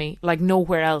economy like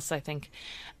nowhere else, I think.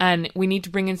 And we need to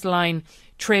bring into line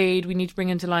trade, we need to bring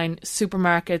into line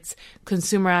supermarkets,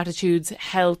 consumer attitudes,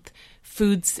 health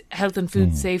and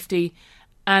food safety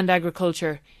and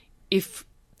agriculture, if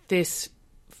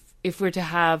we're to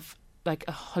have like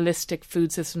a holistic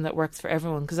food system that works for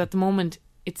everyone, because at the moment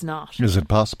it's not. Is it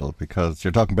possible? Because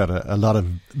you're talking about a lot of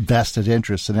vested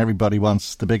interests and everybody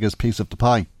wants the biggest piece of the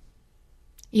pie.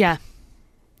 Yeah.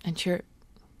 And sure,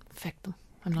 affect them.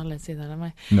 I'm not allowed to say that, am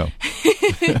I? No.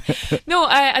 No,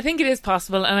 I think it is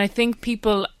possible, and I think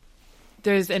people,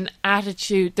 there's an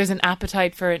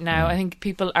appetite for it now. I think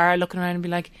people are looking around and be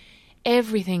like,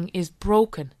 everything is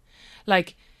broken.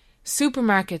 Like,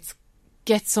 supermarkets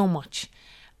get so much.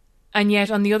 And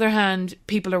yet, on the other hand,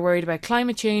 people are worried about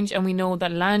climate change, and we know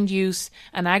that land use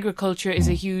and agriculture is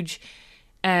a huge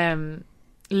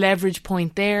leverage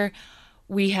point there.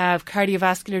 We have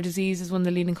cardiovascular disease as one of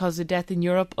the leading causes of death in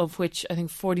Europe, of which I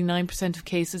think 49% of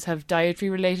cases have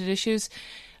dietary-related issues.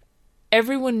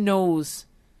 Everyone knows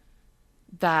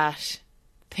that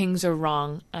things are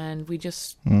wrong, and we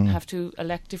just have to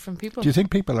elect different people. Do you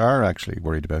think people are actually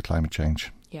worried about climate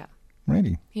change? Yeah.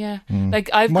 Really? Yeah. Like,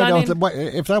 I've gone in...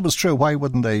 If that was true, why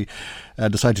wouldn't they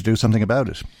decide to do something about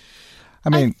it? I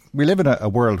mean, we live in a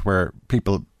world where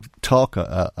people talk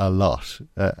a lot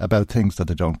about things that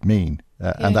they don't mean.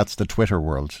 And that's the Twitter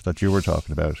world that you were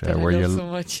talking about, where you so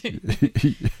much.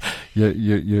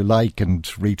 you like and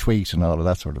retweet and all of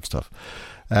that sort of stuff.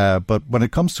 But when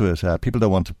it comes to it, people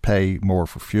don't want to pay more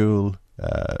for fuel.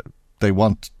 They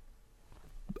want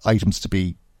items to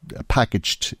be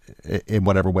packaged in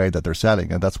whatever way that they're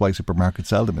selling, and that's why supermarkets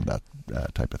sell them in that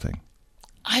type of thing.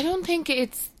 I don't think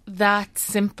it's that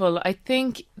simple. I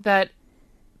think that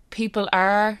people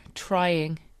are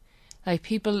trying. Like,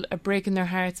 people are breaking their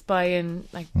hearts buying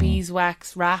like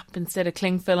beeswax wrap instead of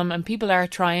cling film, and people are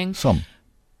trying. Some.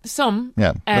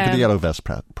 Yeah. Look at the Yellow Vest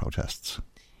protests.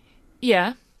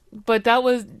 Yeah, but that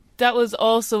was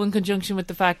also in conjunction with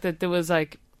the fact that there was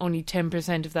like only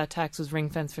 10% of that tax was ring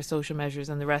fenced for social measures,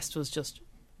 and the rest was just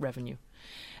revenue.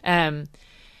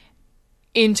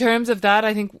 In terms of that,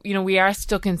 I think, we are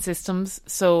stuck in systems,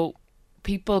 so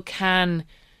people can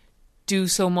do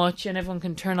so much and everyone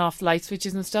can turn off light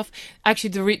switches and stuff.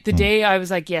 Actually, the day I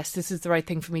was like, yes, this is the right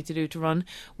thing for me to do, to run,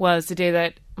 was the day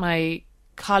that my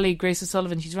colleague Grace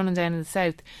O'Sullivan, she's running down in the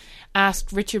south,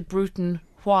 asked Richard Bruton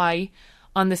why,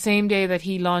 on the same day that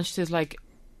he launched his like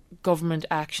government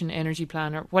action energy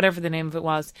plan, or whatever the name of it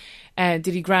was, did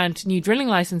he grant new drilling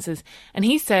licenses. And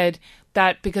he said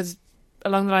that because,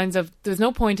 along the lines of, there was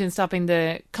no point in stopping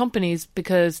the companies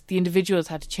because the individuals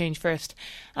had to change first.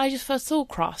 And I just felt so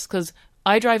cross, because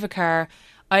I drive a car,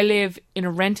 I live in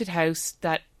a rented house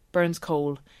that burns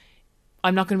coal.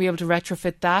 I'm not going to be able to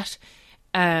retrofit that.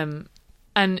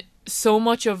 And so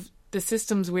much of the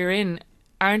systems we're in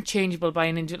aren't changeable by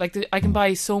I can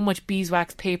buy so much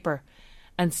beeswax paper,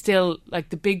 and still, like,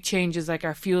 the big changes, like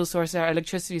our fuel sources, our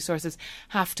electricity sources,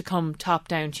 have to come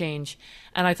top-down change.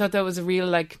 And I thought that was a real,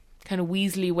 like, kind of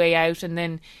weaselly way out, and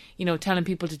then, telling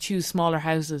people to choose smaller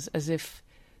houses as if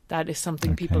that is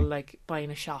something people like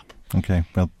buying a shop. Okay,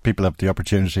 well, people have the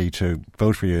opportunity to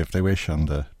vote for you if they wish on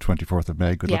the 24th of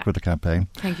May. Good luck with the campaign.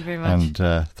 Thank you very much.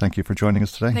 And thank you for joining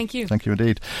us today. Thank you. Thank you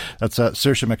indeed. That's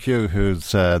Saoirse McHugh,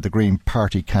 who's the Green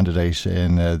Party candidate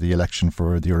in the election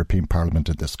for the European Parliament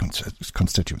in this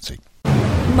constituency.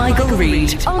 Michael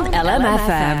Reid on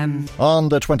LMFM. On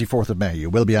the 24th of May, you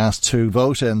will be asked to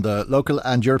vote in the local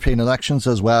and European elections,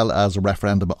 as well as a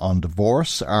referendum on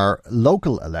divorce. Our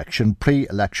local election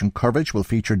pre-election coverage will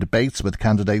feature debates with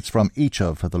candidates from each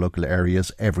of the local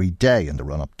areas every day in the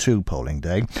run-up to polling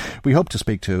day. We hope to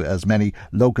speak to as many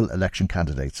local election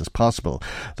candidates as possible.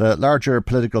 The larger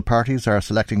political parties are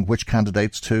selecting which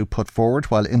candidates to put forward,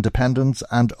 while independents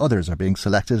and others are being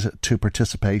selected to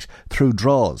participate through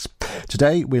draws.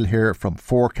 Today, we'll hear from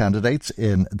 4 candidates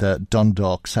in the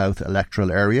Dundalk South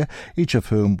electoral area, each of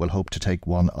whom will hope to take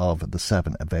one of the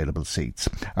 7 available seats.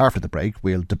 After the break,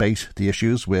 we'll debate the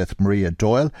issues with Maria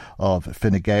Doyle of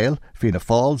Fine Gael, Fianna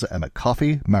Fáil's Emma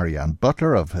Coffey, Marianne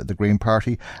Butler of the Green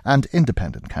Party, and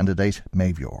independent candidate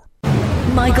Maeve Ure.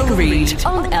 Michael Reid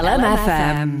on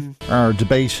LMFM. Our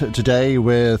debate today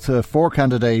with 4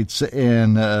 candidates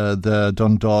in the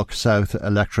Dundalk South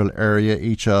electoral area.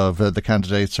 Each of the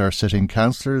candidates are sitting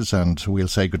councillors, and we'll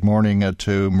say good morning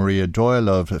to Maria Doyle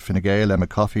of Fine Gael, Emma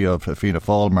Coffey of Fianna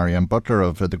Fáil, Marianne Butler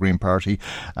of the Green Party,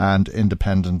 and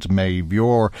independent Maeve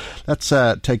Ure. Let's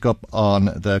take up on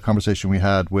the conversation we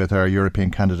had with our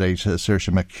European candidate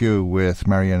Saoirse McHugh with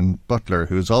Marianne Butler,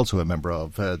 who's also a member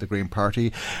of the Green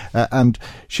Party, and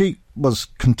she was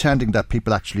contending that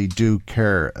people actually do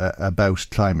care about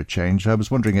climate change. I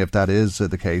was wondering if that is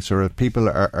the case, or if people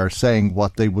are saying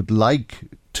what they would like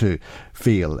to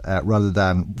feel rather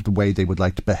than the way they would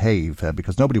like to behave,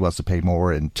 because nobody wants to pay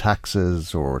more in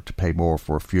taxes or to pay more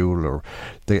for fuel or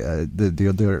the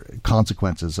other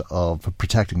consequences of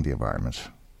protecting the environment.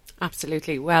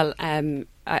 Absolutely. Well,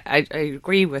 I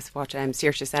agree with what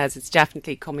Saoirse says. It's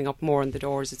definitely coming up more in the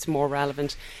doors. It's more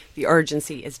relevant. The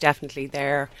urgency is definitely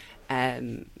there.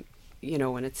 And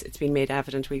it's been made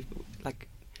evident.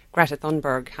 Greta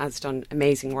Thunberg has done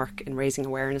amazing work in raising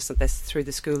awareness of this through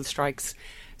the school strikes.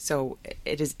 So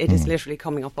it is literally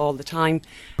coming up all the time.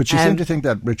 But you seem to think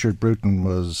that Richard Bruton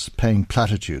was paying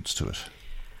platitudes to it.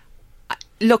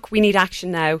 Look, we need action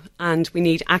now, and we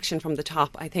need action from the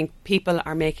top. I think people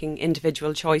are making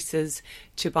individual choices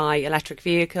to buy electric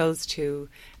vehicles, to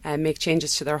make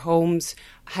changes to their homes,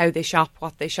 how they shop,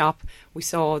 what they shop. We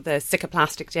saw the Sick of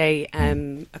Plastic Day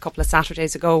a couple of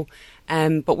Saturdays ago,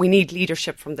 but we need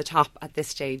leadership from the top at this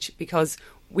stage, because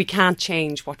we can't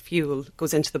change what fuel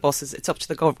goes into the buses. It's up to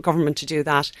the government to do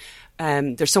that.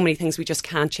 There's so many things we just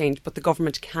can't change, but the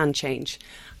government can change.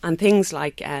 And things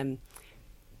like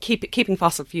keeping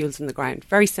fossil fuels in the ground,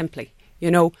 very simply,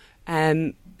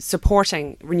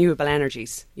 supporting renewable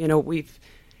energies. We've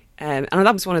and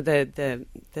that was one of the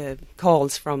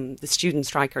calls from the student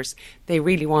strikers. They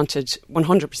really wanted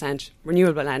 100%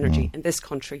 renewable energy in this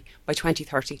country by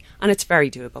 2030, and it's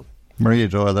very doable. Maria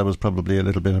Doyle, that was probably a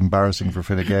little bit embarrassing for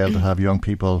Fine Gael to have young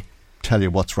people tell you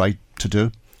what's right to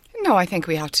do. No, I think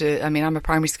we have to. I mean, I'm a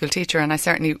primary school teacher, and I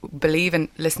certainly believe in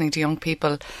listening to young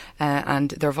people,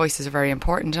 and their voices are very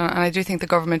important. And I do think the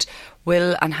government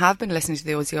will and have been listening to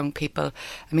those young people.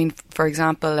 I mean, for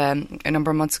example, a number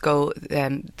of months ago,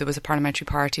 there was a parliamentary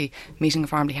party meeting in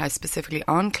Farmley House specifically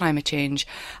on climate change.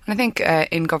 And I think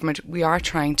in government we are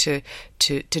trying to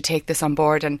take this on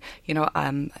board, and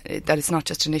that it's not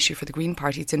just an issue for the Green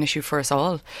Party, it's an issue for us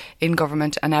all in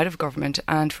government and out of government,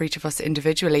 and for each of us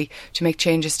individually to make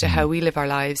changes to how we live our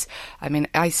lives. I mean,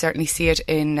 I certainly see it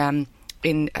in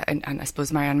and I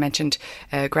suppose Marianne mentioned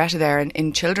Greta there,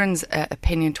 in children's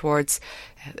opinion towards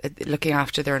looking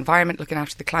after their environment, looking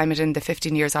after the climate. In the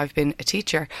 15 years I've been a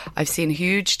teacher, I've seen a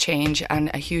huge change and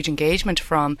a huge engagement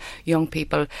from young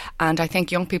people, and I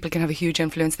think young people can have a huge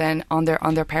influence then on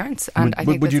their parents. And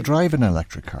would you drive an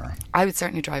electric car? I would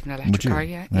certainly drive an electric car,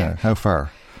 yeah. How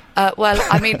far? Well,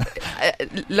 I mean,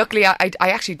 luckily I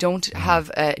actually don't have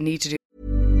a need to do.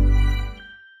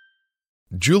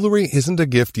 Jewelry isn't a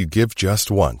gift you give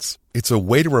just once. It's a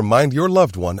way to remind your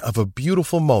loved one of a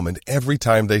beautiful moment every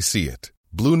time they see it.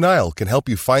 Blue Nile can help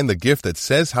you find the gift that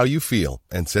says how you feel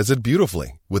and says it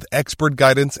beautifully, with expert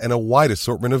guidance and a wide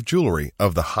assortment of jewelry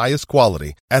of the highest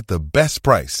quality at the best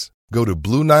price. Go to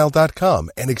BlueNile.com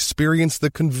and experience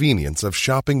the convenience of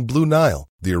shopping Blue Nile,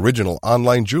 the original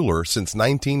online jeweler since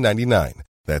 1999.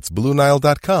 That's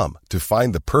BlueNile.com to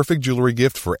find the perfect jewelry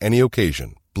gift for any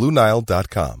occasion.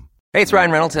 BlueNile.com. Hey, it's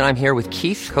Ryan Reynolds, and I'm here with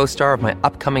Keith, co-star of my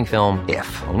upcoming film, If,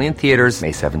 only in theaters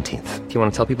May 17th. Do you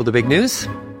want to tell people the big news?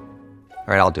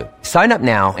 All right, I'll do it. Sign up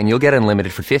now and you'll get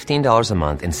unlimited for $15 a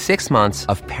month and 6 months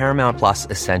of Paramount Plus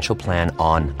Essential Plan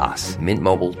on us.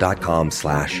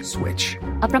 MintMobile.com/switch.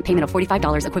 Upfront payment of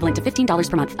 $45 equivalent to $15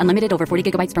 per month. Unlimited over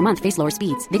 40 gigabytes per month. Face lower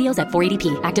speeds. Videos at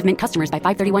 480p. Active Mint customers by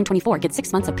 531.24 get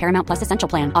 6 months of Paramount Plus Essential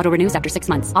Plan. Auto renews after 6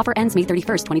 months. Offer ends May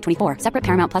 31st, 2024. Separate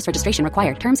Paramount Plus registration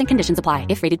required. Terms and conditions apply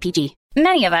if rated PG.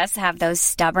 Many of us have those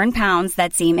stubborn pounds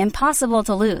that seem impossible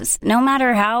to lose, no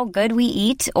matter how good we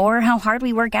eat or how hard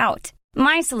we work out.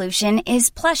 My solution is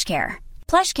PlushCare.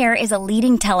 PlushCare is a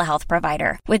leading telehealth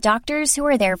provider with doctors who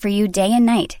are there for you day and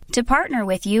night to partner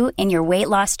with you in your weight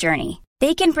loss journey.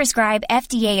 They can prescribe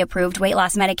FDA-approved weight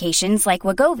loss medications like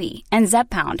Wegovy and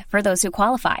Zepbound for those who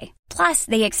qualify. Plus,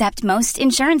 they accept most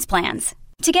insurance plans.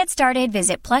 To get started,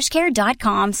 visit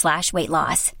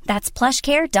plushcare.com/weightloss. That's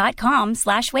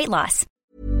plushcare.com/weightloss.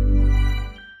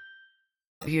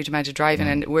 A huge amount of driving,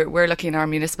 and we're lucky in our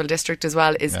municipal district as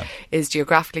well is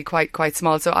geographically quite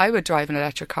small, so I would drive an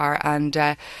electric car, and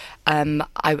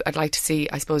I'd like to see,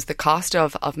 I suppose, the cost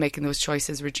of making those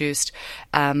choices reduced,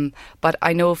 but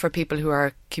I know for people who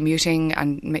are commuting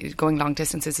and going long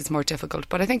distances it's more difficult,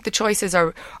 but I think the choices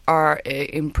are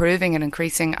improving and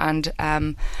increasing, and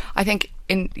I think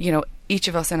each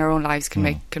of us in our own lives can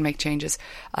make changes.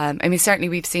 I mean, certainly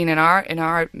we've seen in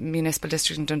our municipal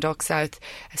district in Dundalk South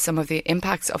some of the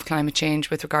impacts of climate change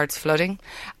with regards to flooding,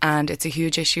 and it's a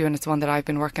huge issue, and it's one that I've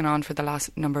been working on for the last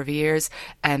number of years,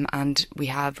 and we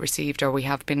have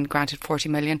been granted 40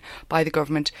 million by the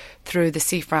government through the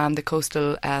CFRAM, the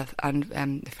Coastal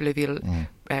and Fluvial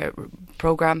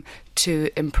programme, to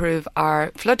improve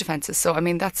our flood defences. So I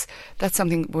mean that's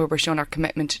something where we're showing our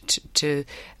commitment to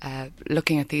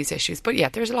looking at these issues. But yeah,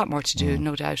 there's a lot more to do,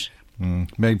 no doubt.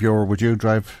 Maybe, or would you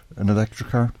drive an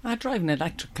electric car? I'd drive an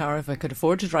electric car if I could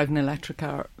afford to drive an electric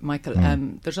car, Michael.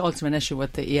 There's also an issue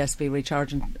with the ESB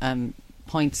recharging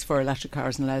points for electric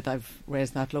cars and loud. I've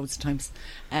raised that loads of times.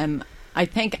 I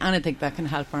think anything that can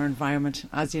help our environment.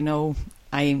 As you know,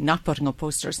 I'm not putting up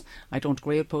posters. I don't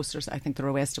agree with posters. I think they're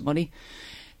a waste of money.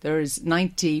 There's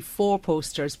 94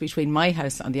 posters between my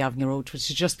house and the Avenue Road, which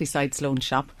is just beside Sloan's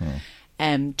shop.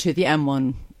 to the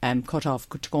M1 cut off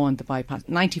to go on the bypass.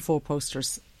 94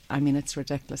 posters. I mean, it's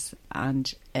ridiculous.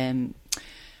 And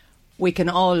we can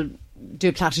all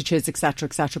do platitudes, etc.,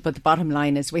 but the bottom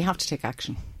line is we have to take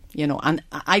action, and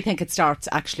I think it starts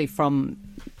actually from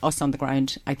us on the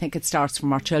ground. I think it starts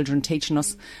from our children teaching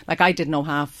us. Like, I didn't know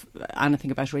anything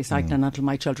about recycling until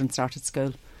my children started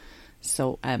school.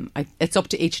 So it's up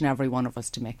to each and every one of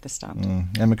us to make the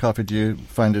stand. Emma Coffey, do you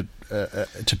find it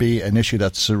to be an issue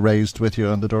that's raised with you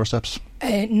on the doorsteps?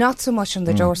 Not so much on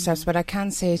the doorsteps, but I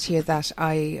can say to you that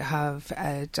I have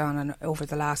done, and over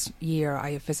the last year,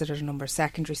 I have visited a number of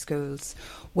secondary schools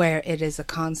where it is a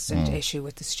constant issue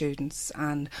with the students.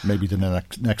 And maybe the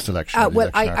next election.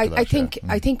 I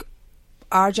think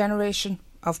our generation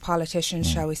of politicians,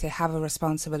 shall we say, have a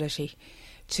responsibility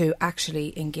to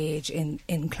actually engage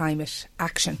in climate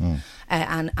action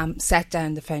and set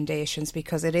down the foundations,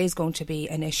 because it is going to be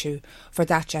an issue for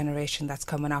that generation that's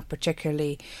coming up,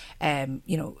 particularly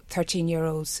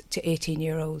 13-year-olds to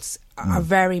 18-year-olds are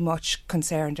very much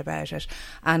concerned about it.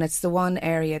 And it's the one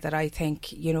area that I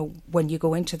think, when you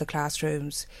go into the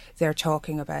classrooms, they're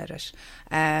talking about it.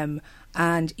 And,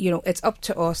 it's up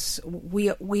to us. We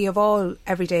have all,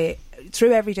 everyday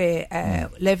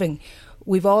living,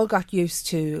 we've all got used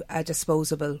to a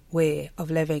disposable way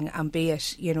of living, and be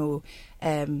it,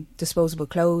 disposable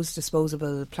clothes,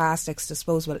 disposable plastics,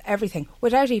 disposable everything,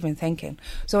 without even thinking.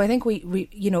 So I think we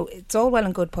it's all well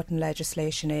and good putting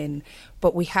legislation in,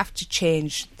 but we have to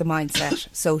change the mindset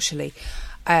socially.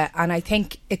 And I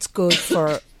think it's good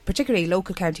for particularly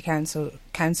local county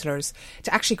councillors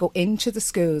to actually go into the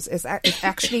schools. It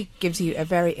actually gives you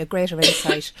a greater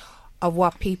insight of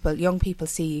what young people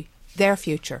see their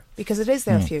future, because it is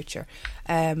their future,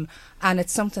 and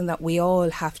it's something that we all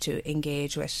have to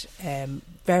engage with,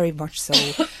 very much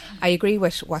so. I agree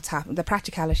with what's happened, the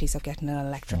practicalities of getting an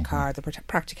electric car, the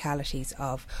practicalities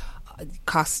of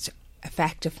cost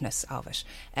effectiveness of it.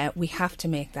 We have to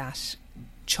make that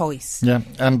choice. Yeah,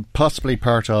 and possibly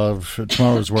part of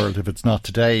tomorrow's world, if it's not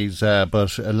today's,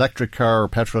 but electric car,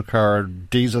 petrol car,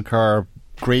 diesel car,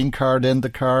 green card in the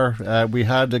car. We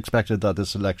had expected that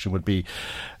this election would be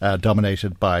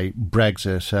dominated by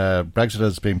Brexit. Brexit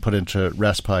has been put into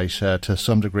respite to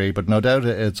some degree, but no doubt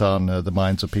it's on the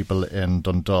minds of people in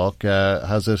Dundalk.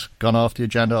 Has it gone off the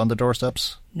agenda on the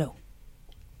doorsteps? No.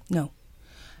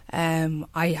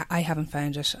 I haven't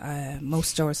found it.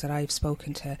 Most stores that I've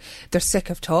spoken to, they're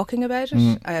sick of talking about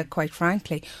it, quite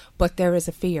frankly, but there is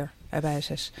a fear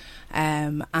about it,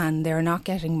 and they're not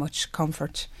getting much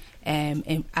comfort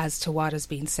as to what has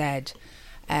been said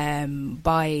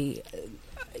by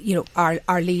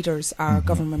our leaders, our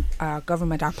government, our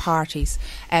parties.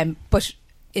 But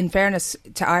in fairness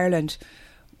to Ireland,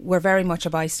 we're very much a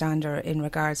bystander in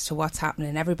regards to what's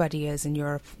happening. Everybody is in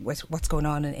Europe with what's going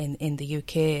on in the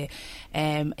UK.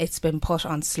 It's been put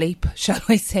on sleep, shall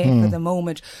I say, for the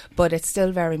moment, but it's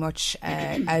still very much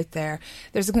out there.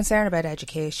 There's a concern about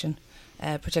education.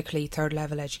 Particularly third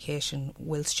level education.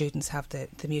 Will students have the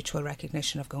mutual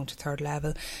recognition of going to third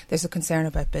level? There's a concern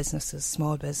about businesses,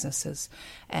 small businesses,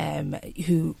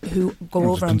 who go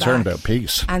over and back. There's concern about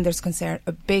peace, and there's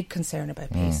a big concern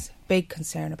about peace.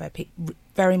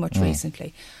 Very much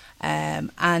recently,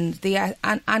 and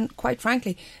quite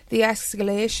frankly, the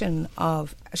escalation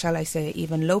of, shall I say,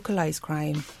 even localised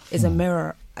crime is a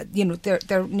mirror.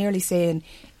 They're nearly saying,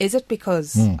 is it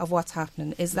because of what's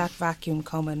happening? Is that vacuum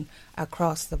coming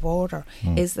across the border?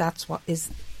 Is that what is?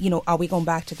 Are we going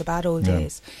back to the bad old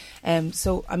days?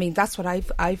 So, I mean, that's what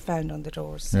I've found on the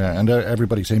doors. Yeah, and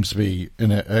everybody seems to be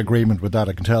in agreement with that.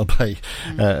 I can tell by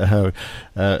how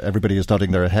everybody is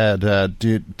nodding their head. Do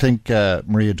you think,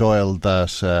 Maria Doyle,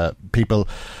 that people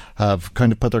have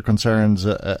kind of put their concerns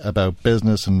about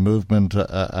business and movement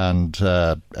and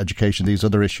education, these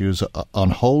other issues, on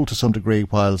hold to some degree,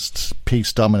 whilst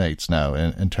peace dominates now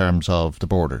in terms of the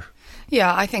border?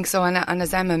 Yeah, I think so. And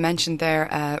as Emma mentioned there,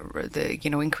 the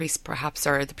increase perhaps,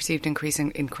 or the perceived increase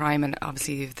in crime, and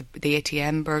obviously the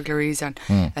ATM burglaries and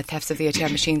thefts of the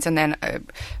ATM machines. And then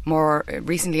more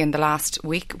recently in the last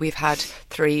week, we've had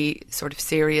 3 sort of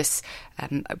serious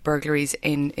burglaries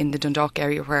in the Dundalk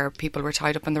area where people were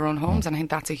tied up in their own homes, and I think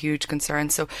that's a huge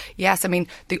concern. So yes, I mean,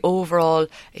 the overall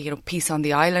peace on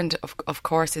the island of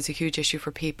course is a huge issue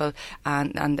for people,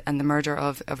 and the murder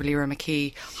of Lyra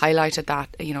McKee highlighted that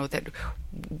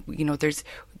there's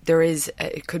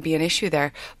it could be an issue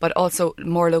there. But also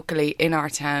more locally in our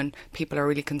town, people are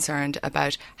really concerned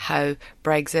about how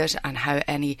Brexit and how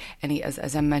any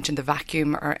as I mentioned, the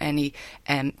vacuum or any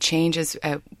changes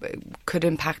could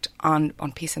impact on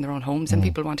peace in their own homes, and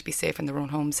people want to be safe in their own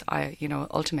homes,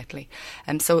 ultimately.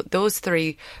 So those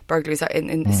 3 burglaries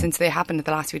since they happened in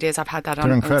the last few days, I've had that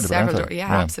on several.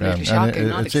 Yeah, absolutely shocking.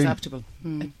 Not acceptable.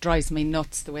 It drives me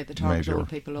nuts the way they target old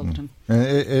people all the time.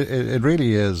 It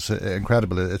really is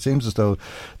incredible. It seems as though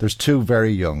there's 2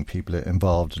 very young people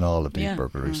involved in all of these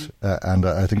burglaries, and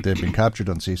I think they've been captured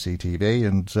on CCTV,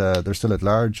 and they're still at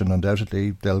large, and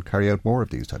undoubtedly they'll carry out more of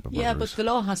these type of burglaries. Yeah, but the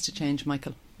law has to change,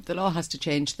 Michael. The law has to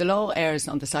change. The law errs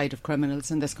on the side of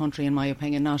criminals in this country, in my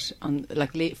opinion, not on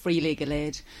free legal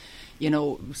aid.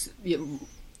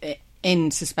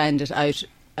 In suspended, out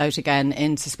again,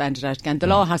 in suspended, out again. The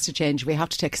law has to change. We have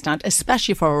to take a stand,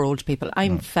 especially for our old people.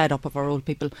 I'm fed up of our old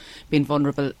people being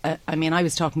vulnerable. I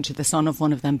was talking to the son of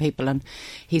one of them people, and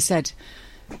he said,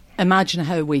 imagine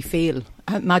how we feel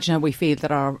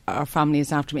that our family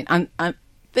is after me. And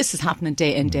this is happening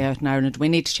day in, day out in Ireland. We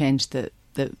need to change the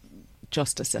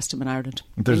justice system in Ireland.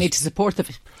 We need to support the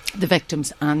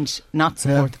victims and not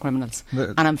support the criminals.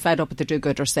 And I'm fed up with the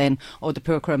do-gooders saying, the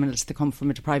poor criminals, they come from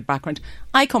a deprived background.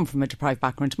 I come from a deprived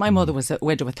background. My mother was a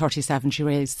widow at 37. She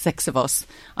raised 6 of us.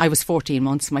 I was 14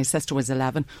 months. My sister was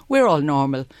 11. We're all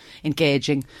normal,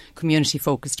 engaging,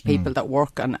 community-focused people that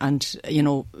work and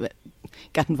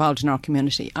get involved in our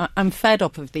community. I'm fed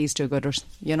up of these do-gooders,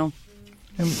 In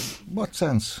what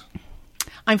sense?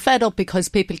 I'm fed up because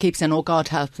people keep saying, oh, God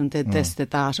help them, did this, did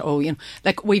that.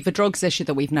 We've a drugs issue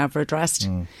that we've never addressed.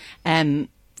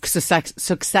 Because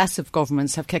successive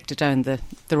governments have kicked it down the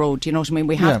road. You know what I mean?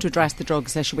 We have to address the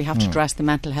drugs issue. We have to address the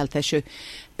mental health issue.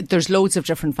 There's loads of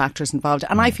different factors involved.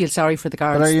 And I feel sorry for the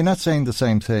guards. But are you not saying the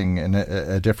same thing in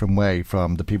a different way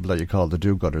from the people that you call the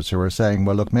do-gooders, who are saying,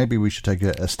 well, look, maybe we should take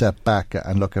a step back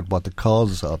and look at what the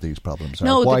cause of these problems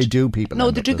are? Why do people end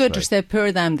up the do-gooders, they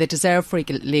poor them. They deserve free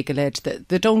legal aid.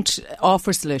 They don't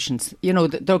offer solutions.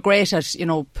 They're great at,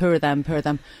 poor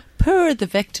them. Poor the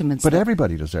victim. But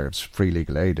everybody deserves free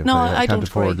legal aid if they can't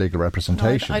afford legal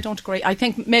representation. No, I don't agree. I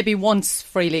think maybe once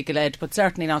free legal aid, but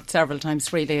certainly not several times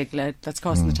free legal aid. That's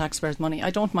costing the taxpayers money. I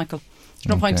don't, Michael.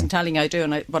 There's no point in telling you I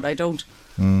do, but I don't.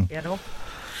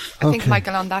 I think,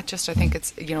 Michael, on that, I think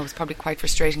it's it's probably quite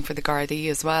frustrating for the Gardaí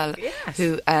as well,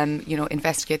 who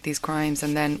investigate these crimes,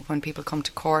 and then when people come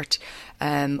to court,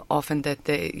 often that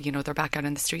they're back out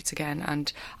in the streets again.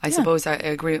 And I suppose I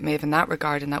agree with Maeve in that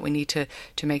regard, and that we need to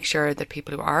make sure that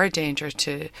people who are a danger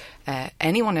to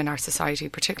anyone in our society,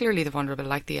 particularly the vulnerable,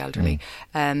 like the elderly,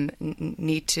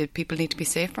 people need to be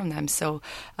safe from them. So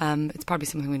it's probably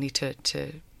something we need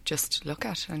to just look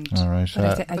at. And all right.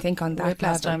 I think on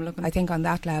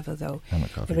that level, though,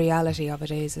 the reality of it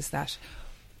is that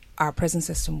our prison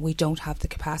system, we don't have the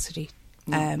capacity.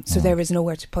 So there is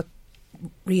nowhere to put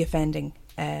reoffending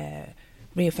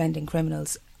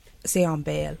criminals, say, on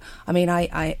bail. I mean,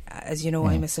 I as you know,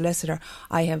 I'm a solicitor.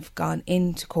 I have gone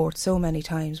into court so many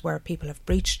times where people have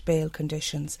breached bail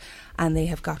conditions and they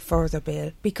have got further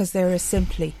bail because there is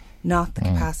simply not the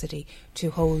capacity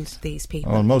to hold these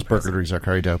people. Well, most burglaries are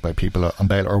carried out by people on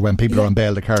bail, or when people are on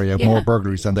bail, they carry out more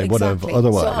burglaries than they would have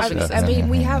otherwise. So I mean,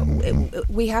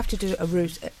 we have to do a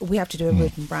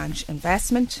root and branch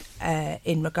investment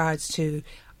in regards to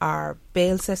our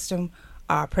bail system,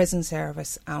 our prison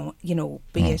service,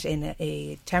 be it in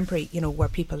a temporary, where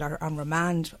people are on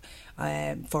remand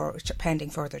for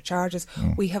pending further charges.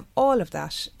 We have all of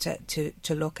that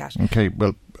to look at. Okay,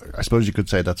 well, I suppose you could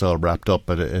say that's all wrapped up,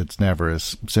 but it's never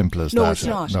as simple as that. No, it's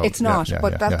not. It's not.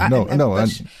 But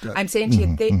I'm saying to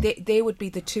you, they would be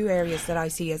the two areas that I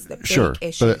see as the big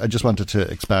issue. But I just wanted to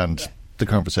expand the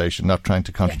conversation, not trying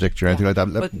to contradict you or anything like that.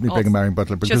 Let me bring Marion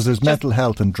Butler, because there's mental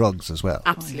health and drugs as well.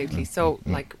 Absolutely. So,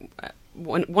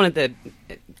 one of the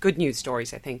good news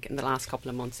stories, I think, in the last couple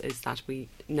of months is that we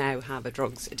now have a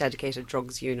dedicated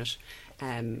drugs unit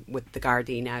with the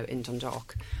Gardaí now in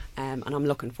Dundalk, and I'm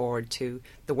looking forward to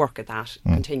the work of that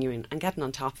continuing and getting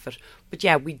on top of it. But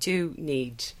yeah, we do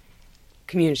need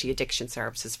community addiction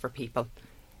services for people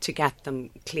to get them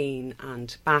clean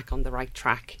and back on the right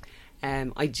track.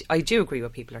 I do agree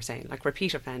with what people are saying, like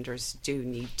repeat offenders do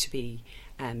need to be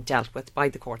dealt with by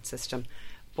the court system,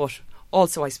 but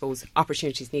also I suppose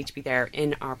opportunities need to be there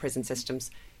in our prison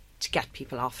systems to get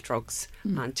people off drugs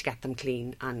and to get them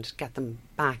clean and get them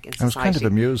back in society. I was kind of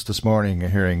amused this morning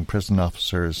hearing prison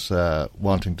officers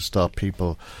wanting to stop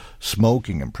people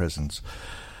smoking in prisons.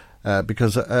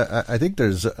 Because I think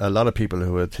there's a lot of people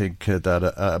who would think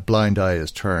that a blind eye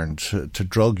is turned to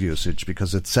drug usage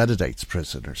because it sedates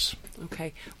prisoners.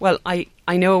 Okay. Well, I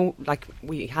know, like,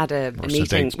 we had a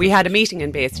meeting. We had a meeting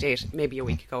in Bay State maybe a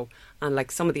week ago, and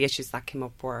like some of the issues that came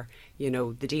up were,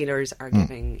 the dealers are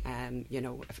giving,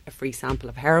 a free sample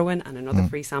of heroin and another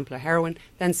free sample of heroin.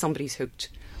 Then somebody's hooked,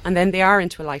 and then they are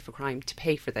into a life of crime to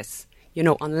pay for this.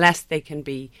 Unless they can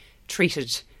be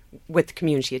treated with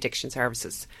community addiction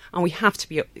services, and we have to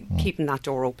be keeping that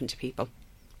door open to people.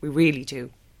 We really do.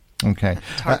 Okay.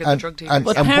 Target the drug dealers.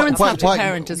 But parents have to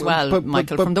parent as well,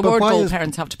 Michael. From the word go,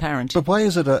 parents have to parent. But why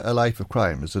is it a life of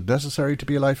crime? Is it necessary to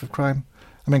be a life of crime?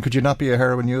 I mean, could you not be a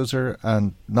heroin user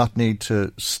and not need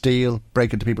to steal,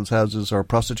 break into people's houses or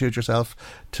prostitute yourself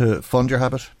to fund your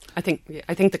habit? I think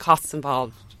the costs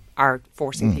involved are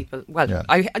forcing people. Well, yeah.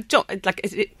 I don't like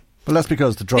it. Well, that's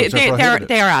because the drugs are prohibited.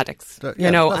 They are addicts,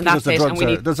 and that's it.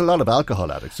 And there's a lot of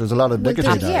alcohol addicts. There's a lot of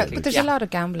nicotine addicts. Yeah, but there's a lot of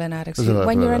gambling addicts.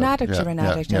 When you're an addict, you're an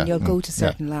addict, and you'll go to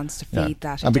certain lengths to feed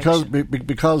that addiction. And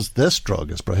because this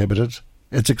drug is prohibited,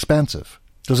 it's expensive.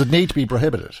 Does it need to be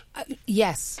prohibited?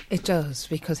 Yes, it does,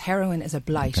 because heroin is a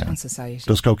blight on society.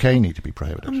 Does cocaine need to be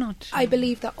prohibited? I'm not sure. I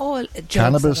believe that all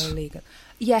cannabis drugs are legal.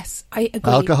 Yes, I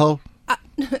agree. Alcohol?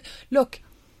 Look,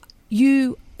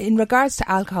 in regards to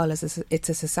alcohol, it's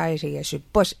a society issue.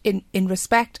 But in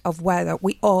respect of whether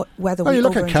we you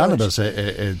look at cannabis,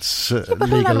 it's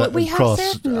legal across.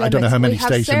 I don't know how many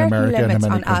states in America and how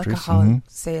many countries. Alcohol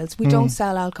sales. We don't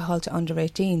sell alcohol to under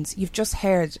 18s. You've just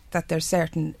heard that there's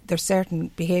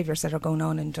certain behaviours that are going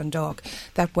on in Dundalk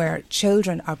that where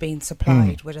children are being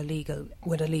supplied with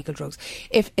illegal drugs.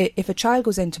 If a child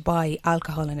goes in to buy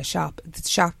alcohol in a shop, the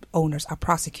shop owners are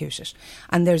prosecuted,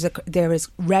 and there is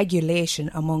regulation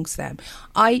amongst them.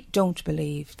 I don't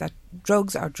believe that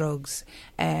drugs are drugs.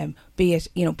 Be it,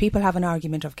 people have an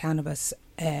argument of cannabis.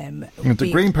 The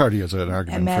Green Party has an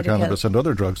argument for cannabis and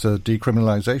other drugs, the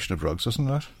decriminalisation of drugs, isn't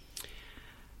it?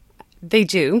 They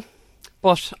do,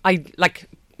 but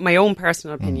my own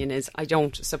personal opinion is I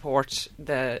don't support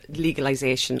the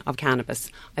legalisation of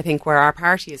cannabis. I think where our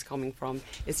party is coming from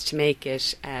is to make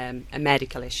it a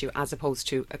medical issue as opposed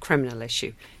to a criminal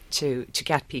issue to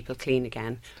get people clean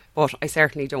again. But I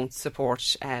certainly don't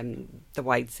support the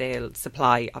wide sale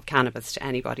supply of cannabis to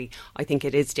anybody. I think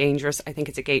it is dangerous. I think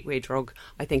it's a gateway drug.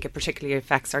 I think it particularly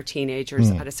affects our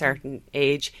teenagers at a certain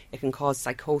age. It can cause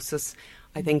psychosis.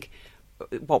 I think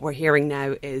what we're hearing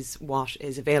now is what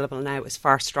is available now is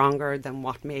far stronger than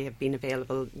what may have been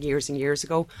available years and years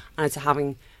ago, and it's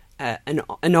having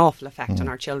an awful effect on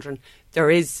our children. There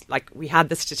is, we had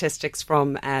the statistics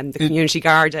from the Community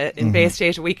Guard in Bay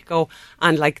State a week ago,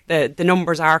 and the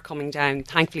numbers are coming down.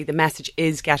 Thankfully, the message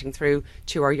is getting through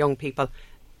to our young people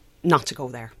not to go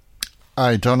there.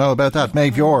 I don't know about that.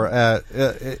 Maeve, you are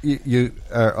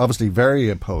obviously very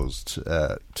opposed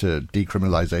to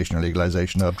decriminalisation or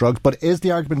legalisation of drugs, but is the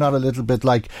argument not a little bit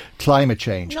like climate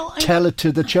change? Tell it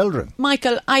to the children.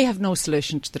 Michael, I have no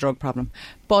solution to the drug problem,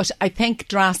 but I think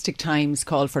drastic times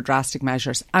call for drastic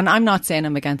measures, and I'm not saying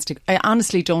I'm against it. I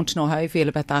honestly don't know how I feel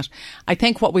about that. I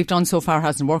think what we've done so far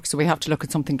hasn't worked, so we have to look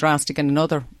at something drastic in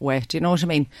another way. Do you know what I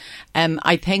mean?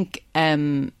 I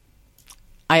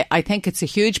think it's a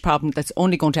huge problem that's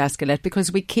only going to escalate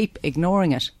because we keep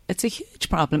ignoring it. It's a huge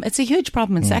problem. It's a huge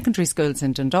problem in secondary schools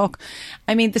in Dundalk.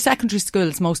 I mean, the secondary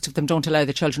schools, most of them don't allow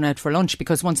the children out for lunch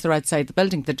because once they're outside the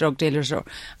building, the drug dealers are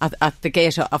at the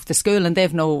gate of the school and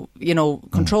they've no,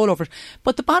 control over it.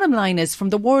 But the bottom line is, from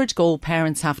the word go,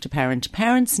 parents have to parent.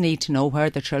 Parents need to know where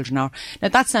their children are. Now,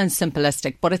 that sounds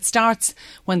simplistic, but it starts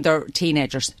when they're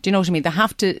teenagers. Do you know what I mean? They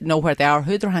have to know where they are,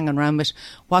 who they're hanging around with,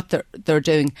 what they're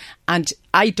doing. And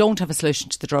I don't have a solution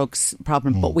to the drugs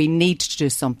problem, but we need to do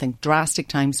something. Drastic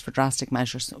times for drastic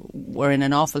measures. We're in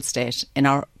an awful state in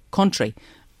our country,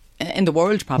 in the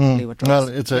world probably with drugs. Well,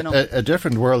 it's a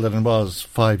different world than it was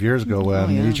 5 years ago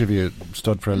when each of you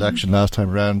stood for election last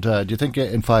time around. Do you think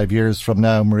in 5 years from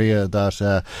now, Maria,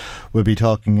 that we'll be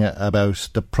talking about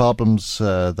the problems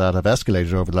that have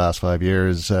escalated over the last 5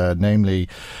 years, namely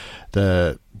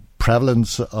the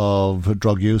prevalence of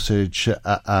drug usage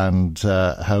and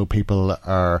how people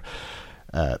are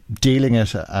dealing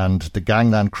it, and the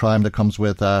gangland crime that comes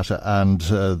with that, and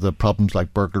the problems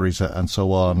like burglaries and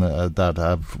so on that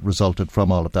have resulted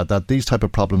from all of that these type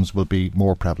of problems will be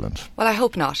more prevalent? Well, I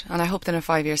hope not, and I hope that in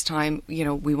 5 years' time,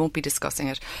 we won't be discussing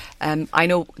it. I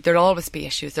know there'll always be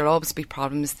issues, there'll always be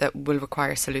problems that will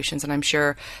require solutions, and I'm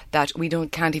sure that we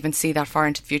can't even see that far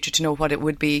into the future to know what it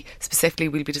would be specifically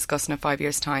we'll be discussing in 5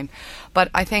 years' time. But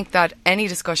I think that any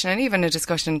discussion, and even a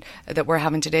discussion that we're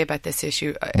having today about this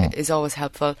issue, is always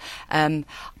helpful.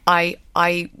 I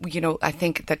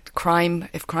think that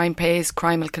if crime pays,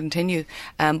 crime will continue.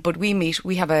 But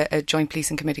we have a joint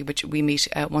policing committee which we meet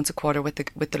once a quarter with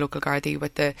the local Gardaí,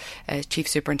 with the chief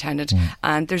superintendent,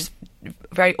 and there's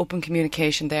very open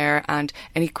communication there. And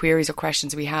any queries or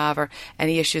questions we have, or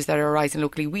any issues that are arising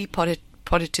locally, we put it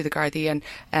to the Gardaí,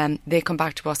 and they come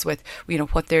back to us with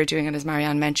what they're doing. And as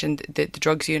Marianne mentioned, the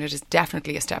drugs unit is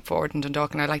definitely a step forward in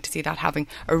Dundalk, and I'd like to see that having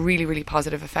a really, really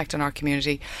positive effect on our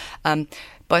community.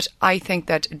 But I think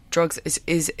that drugs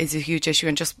is a huge issue,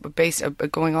 and just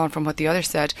going on from what the others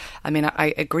said, I mean,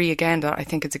 I agree again that I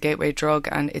think it's a gateway drug,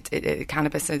 and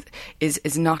cannabis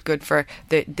is not good for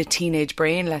the teenage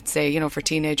brain, let's say, for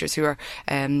teenagers who are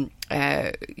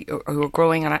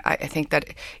growing. And I think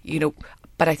that,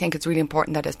 but I think it's really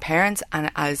important that as parents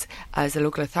and as a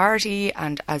local authority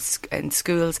and as in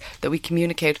schools, that we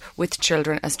communicate with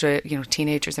children as to,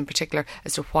 teenagers in particular,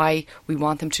 as to why we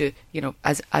want them to,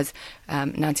 as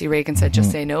Nancy Reagan said, just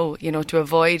say no, to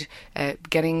avoid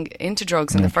getting into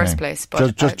drugs in the first place.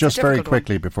 But just very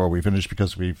quickly before we finish,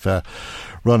 because we've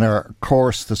run our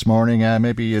course this morning,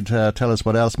 maybe you'd tell us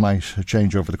what else might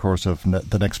change over the course of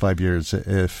the next 5 years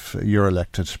if you're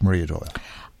elected, Maria Doyle.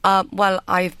 Well,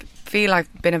 I feel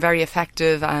I've been a very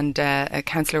effective and a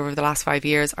councillor over the last 5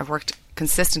 years. I've worked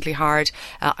consistently hard.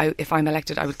 If I'm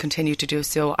elected, I will continue to do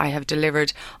so. I have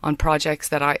delivered on projects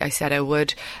that I said I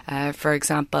would. For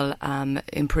example,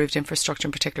 improved infrastructure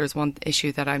in particular is one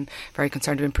issue that I'm very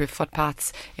concerned with. Improve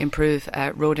footpaths, improve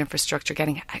road infrastructure,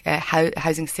 getting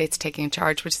housing estates taking in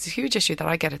charge, which is a huge issue that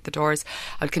I get at the doors.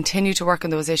 I'll continue to work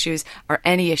on those issues, or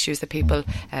any issues that people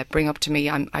bring up to me.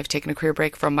 I've taken a career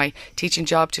break from my teaching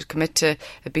job to commit to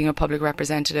being a public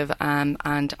representative, and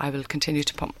I will continue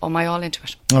to put all my all into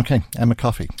it. Okay. Emma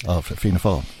Coffey of Fianna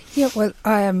Fáil. Yeah, well,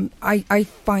 I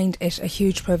find it a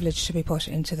huge privilege to be put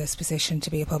into this position,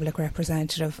 to be a public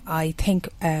representative. I think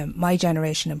my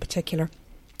generation in particular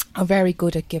are very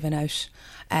good at giving out,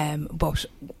 but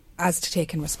as to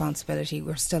taking responsibility,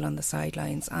 we're still on the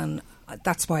sidelines, and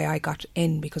that's why I got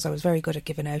in, because I was very good at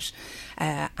giving out,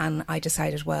 and I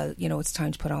decided, well, it's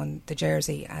time to put on the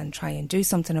jersey and try and do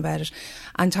something about it.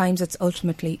 And times it's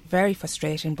ultimately very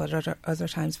frustrating, but other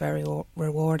times very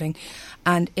rewarding.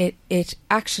 And it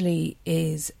actually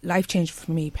is life-changing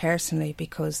for me personally,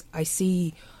 because I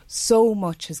see so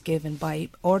much is given by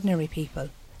ordinary people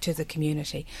to the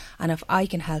community, and if I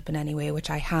can help in any way,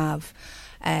 which I have,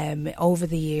 over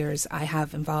the years, I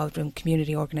have involved in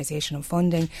community organisation and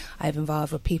funding. I've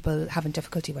involved with people having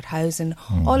difficulty with housing.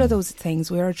 All of those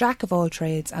things. We're a jack of all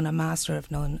trades and a master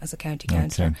of none as a county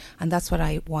councillor, and that's what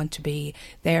I want to be,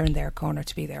 there in their corner,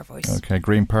 to be their voice. Okay,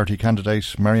 Green Party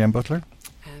candidate Marianne Butler.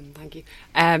 Thank you.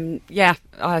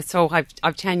 So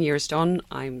I've 10 years done.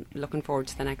 I'm looking forward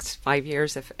to the next 5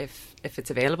 years if it's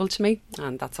available to me,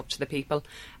 and that's up to the people.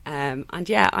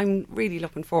 I'm really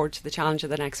looking forward to the challenge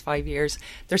of the next 5 years.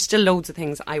 There's still loads of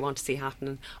things I want to see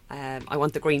happening. I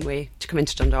want the Greenway to come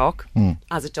into Dundalk,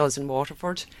 as it does in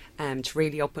Waterford, to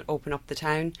really open up the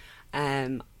town.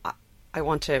 I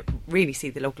want to really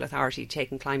see the local authority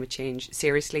taking climate change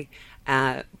seriously,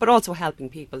 but also helping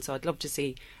people. So I'd love to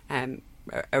see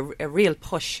a real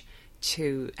push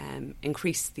to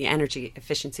increase the energy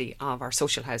efficiency of our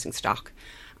social housing stock.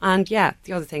 And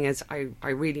the other thing is I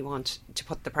really want to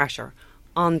put the pressure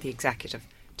on the executive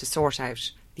to sort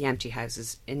out the empty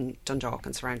houses in Dundalk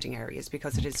and surrounding areas,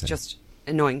 because it is just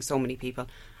annoying so many people.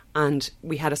 And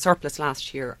we had a surplus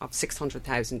last year of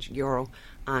 €600,000,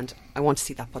 and I want to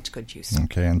see that put to good use.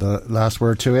 Okay, and the last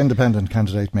word to independent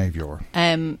candidate Maeve Ure.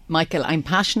 Michael, I'm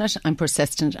passionate, I'm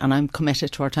persistent, and I'm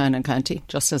committed to our town and county,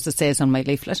 just as it says on my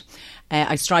leaflet.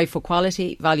 I strive for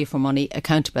quality, value for money,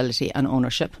 accountability and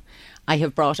ownership. I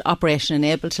have brought Operation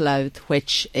Enable to Louth,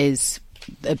 which is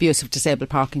abuse of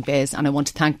disabled parking bays, and I want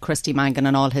to thank Christy Mangan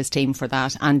and all his team for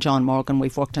that, and John Morgan.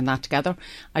 We've worked on that together.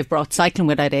 I've brought Cycling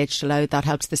Without Age to Louth. That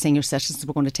helps the senior citizens.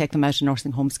 We're going to take them out of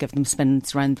nursing homes, give them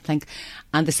spins around the thing.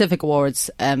 And the Civic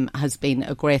Awards has been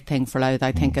a great thing for Louth.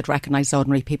 I think it recognises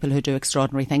ordinary people who do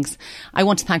extraordinary things. I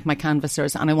want to thank my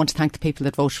canvassers, and I want to thank the people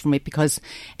that voted for me, because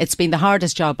it's been the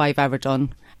hardest job I've ever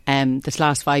done this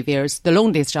last 5 years, the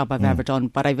loneliest job I've ever done,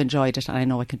 but I've enjoyed it, and I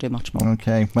know I can do much more.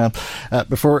 Okay, well,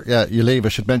 before you leave, I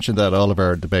should mention that all of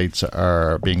our debates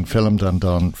are being filmed and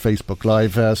on Facebook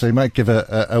Live, so you might give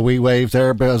a wee wave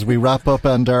there as we wrap up.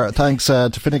 And thanks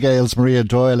to Fine Gael's Maria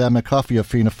Doyle, Emma Coffey of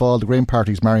Fianna Fáil, the Green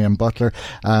Party's Marianne Butler,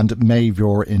 and Maeve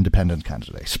Ure, independent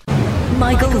candidate.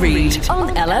 Michael Reid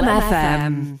on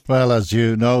LMFM. Well, as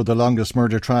you know, the longest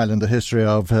murder trial in the history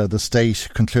of the state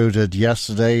concluded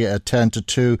yesterday. A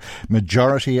 10-2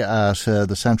 majority at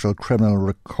the Central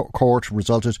Criminal Court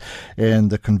resulted in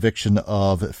the conviction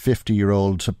of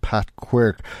 50-year-old Pat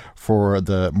Quirk for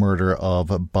the murder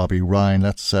of Bobby Ryan.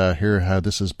 Let's hear how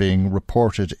this is being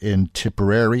reported in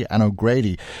Tipperary. Anne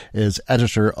O'Grady is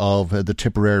editor of the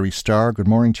Tipperary Star. Good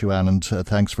morning to you, Anne, and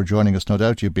thanks for joining us. No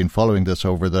doubt you've been following this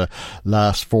over the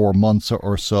last 4 months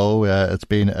or so. It's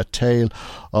been a tale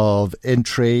of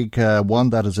intrigue, one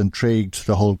that has intrigued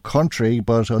the whole country,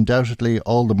 but undoubtedly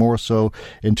all the more so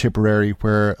in Tipperary,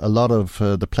 where a lot of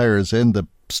the players in the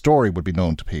story would be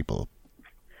known to people.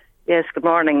 Yes, good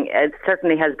morning. It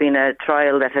certainly has been a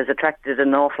trial that has attracted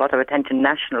an awful lot of attention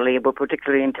nationally, but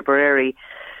particularly in Tipperary,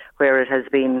 where it has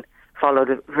been followed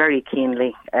very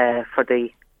keenly for the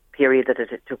period that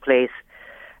it took place.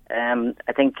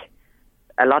 I think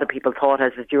a lot of people thought,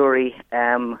 as the jury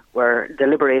were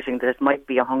deliberating, that it might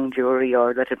be a hung jury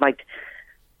or that it might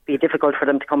be difficult for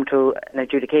them to come to an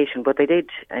adjudication, but they did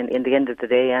in the end of the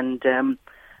day. And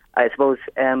I suppose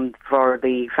for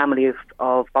the family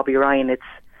of Bobby Ryan, it's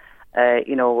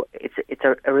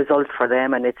a result for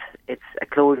them, and it's a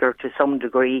closure to some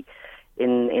degree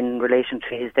in relation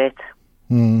to his death.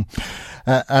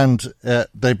 And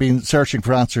they've been searching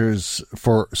for answers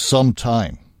for some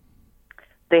time.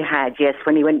 They had, yes.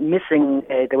 When he went missing,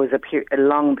 there was a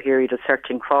long period of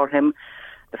searching for him.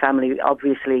 The family,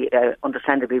 obviously,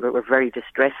 understandably, were very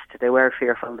distressed. They were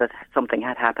fearful that something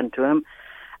had happened to him,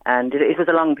 and it was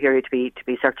a long period to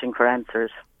be searching for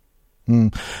answers.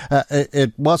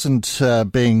 It wasn't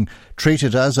being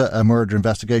treated as a murder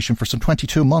investigation for some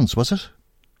 22 months, was it?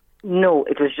 No,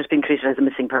 it was just being treated as a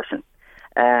missing person.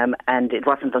 And it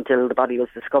wasn't until the body was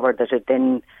discovered that it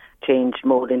then changed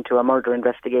mode into a murder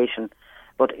investigation.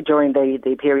 But during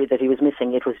the period that he was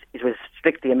missing, it was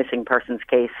strictly a missing persons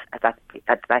case at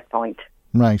that point.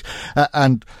 Right.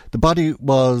 And the body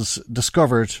was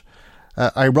discovered,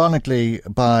 ironically,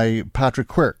 by Patrick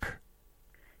Quirk.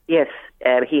 Yes.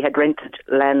 He had rented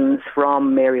lands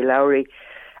from Mary Lowry,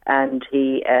 and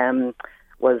he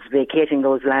was vacating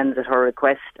those lands at her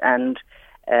request, and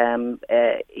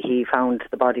he found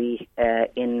the body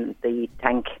in the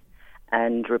tank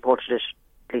and reported it.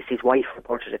 At least his wife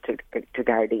reported it to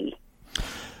Gardaí.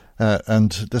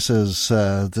 And this is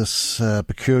this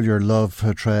peculiar love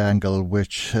triangle,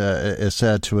 which is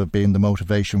said to have been the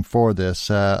motivation for this.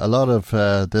 A lot of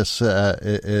this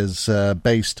is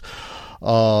based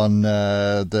on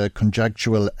the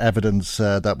conjectural evidence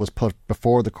that was put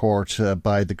before the court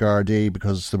by the Gardaí,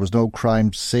 because there was no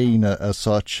crime scene as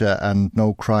such and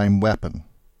no crime weapon.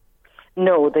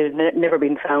 No, they've never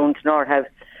been found, nor have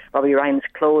Bobby Ryan's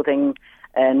clothing.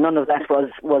 None of that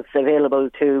was available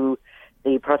to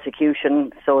the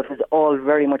prosecution, so it was all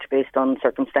very much based on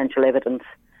circumstantial evidence.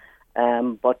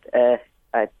 But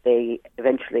they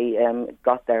eventually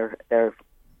got their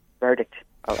verdict.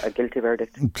 A guilty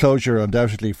verdict. Closure,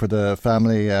 undoubtedly, for the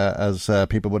family, as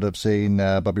people would have seen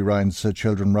Bobby Ryan's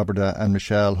children, Robert and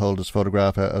Michelle, hold his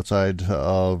photograph outside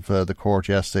of the court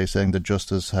yesterday, saying that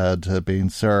justice had been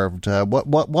served.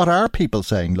 What are people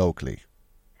saying locally?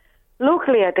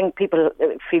 Locally, I think people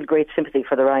feel great sympathy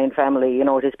for the Ryan family. You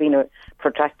know, it has been a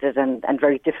protracted and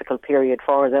very difficult period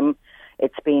for them.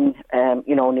 It's been,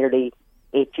 nearly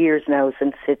 8 years now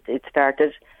since it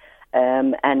started.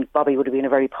 And Bobby would have been a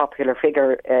very popular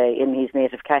figure in his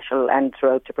native Cashel and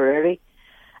throughout Tipperary.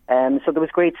 So there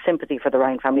was great sympathy for the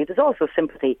Ryan family. There's also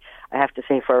sympathy, I have to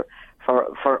say, for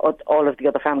all of the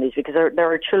other families, because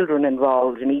there are children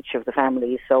involved in each of the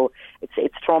families. So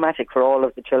it's traumatic for all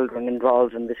of the children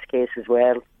involved in this case as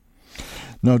well.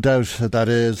 No doubt that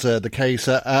is the case.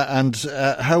 And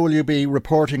how will you be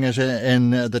reporting it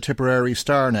in the Tipperary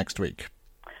Star next week?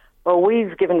 Well,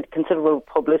 we've given considerable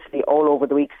publicity all over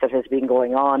the weeks that has been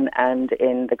going on, and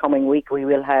in the coming week we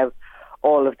will have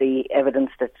all of the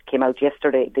evidence that came out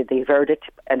yesterday, the verdict,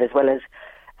 and as well as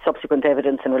subsequent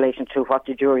evidence in relation to what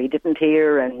the jury didn't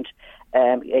hear, and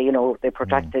the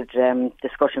protracted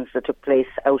discussions that took place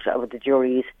out of the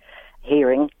jury's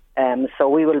hearing. So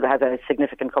we will have a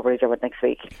significant coverage of it next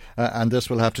week. And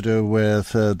this will have to do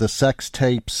with the sex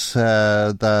tapes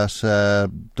that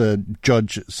the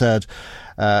judge said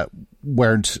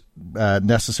weren't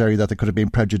necessary, that they could have been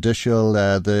prejudicial,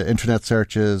 the internet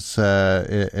searches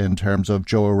in terms of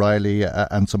Joe O'Reilly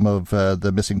and some of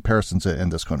the missing persons in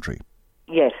this country.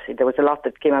 Yes, there was a lot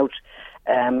that came out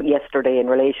yesterday in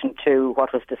relation to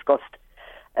what was discussed,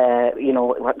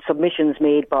 what submissions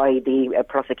made by the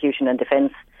prosecution and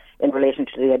defence in relation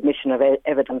to the admission of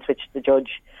evidence which the judge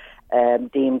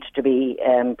deemed to be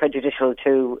prejudicial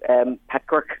to Pat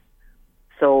Kirk.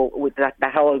 So with that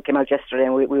all came out yesterday,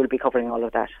 and we will be covering all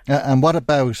of that. And what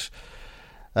about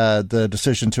the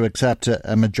decision to accept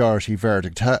a majority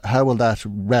verdict? How will that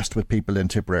rest with people in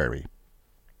Tipperary?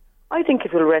 I think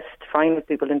it will rest fine with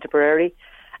people in Tipperary.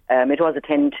 It was a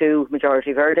 10-2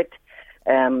 majority verdict.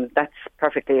 That's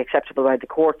perfectly acceptable by the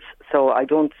courts, so I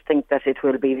don't think that it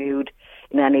will be viewed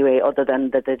in any way other than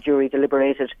that the jury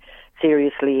deliberated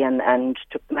seriously and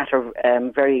took the matter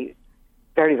very,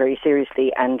 very, very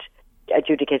seriously and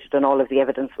adjudicated on all of the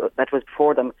evidence that was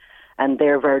before them, and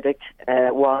their verdict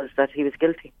was that he was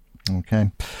guilty.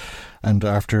 Okay. And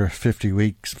after 15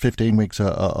 weeks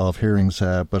of hearings,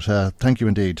 but thank you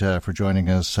indeed for joining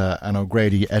us, Anne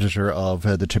O'Grady, editor of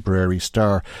the Tipperary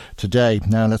Star today.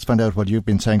 Now let's find out what you've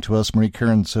been saying to us. Marie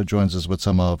Kearns joins us with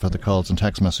some of the calls and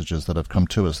text messages that have come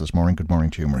to us this morning. Good morning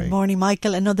to you, Marie. Good morning,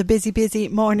 Michael. Another busy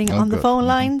morning on the phone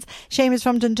lines. Seamus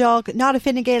from Dundalk, not a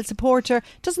Fine Gael supporter,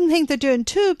 doesn't think they're doing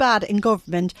too bad in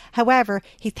government. However,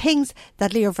 he thinks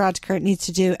that Leo Varadkar needs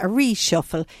to do a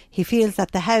reshuffle. He feels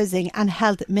that the housing and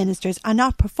health ministers are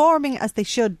not performing as they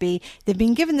should be. They've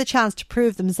been given the chance to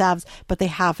prove themselves, but they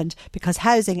haven't, because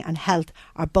housing and health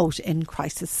are both in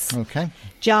crisis. Okay.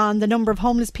 John, the number of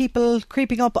homeless people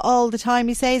creeping up all the time,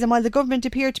 he says, and while the government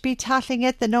appear to be tackling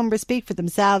it, the numbers speak for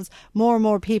themselves. More and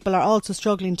more people are also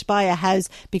struggling to buy a house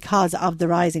because of the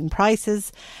rising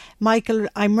prices. Michael,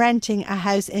 I'm renting a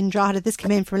house in Drogheda. This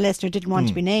came in from a listener, didn't want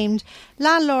to be named.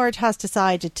 Landlord has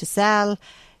decided to sell.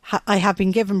 I have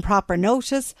been given proper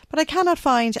notice, but I cannot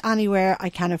find anywhere I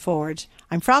can afford.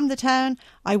 I'm from the town,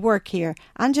 I work here,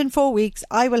 and in 4 weeks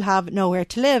I will have nowhere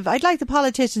to live. I'd like the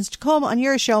politicians to come on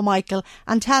your show, Michael,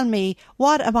 and tell me,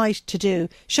 what am I to do?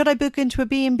 Should I book into a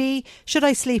B&B? Should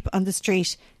I sleep on the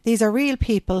street? These are real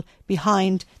people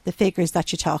behind the figures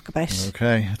that you talk about.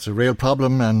 Okay, it's a real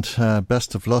problem, and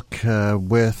best of luck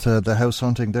with the house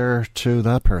hunting there to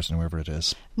that person, whoever it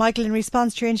is. Michael, in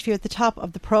response to your interview at the top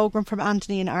of the programme from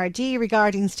Anthony and RD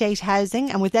regarding state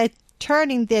housing, and without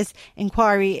turning this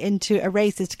inquiry into a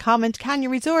racist comment, can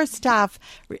your resource staff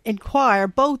inquire,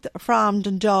 both from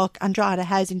Dundalk and Drogheda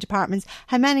housing departments,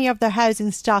 how many of their housing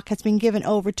stock has been given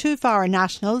over to foreign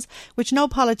nationals, which no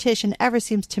politician ever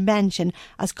seems to mention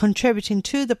as contributing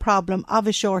to the problem of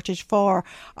a shortage for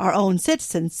our own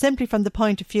citizens? Simply from the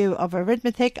point of view of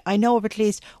arithmetic, I know of at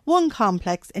least one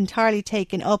complex entirely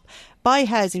taken up by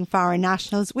housing foreign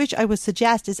nationals, which I would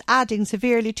suggest is adding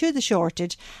severely to the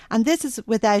shortage, and this is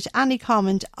without any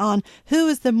comment on who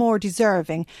is the more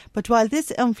deserving. But while this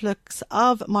influx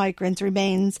of migrants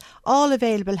remains, all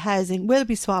available housing will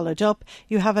be swallowed up.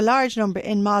 You have a large number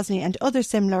in Mosney and other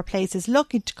similar places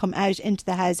looking to come out into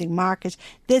the housing market.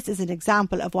 This is an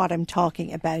example of what I'm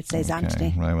talking about, says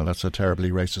Anthony. Right, well, that's a terribly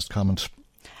racist comment.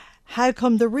 How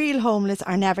come the real homeless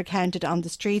are never counted on the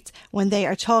streets when they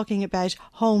are talking about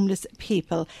homeless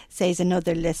people, says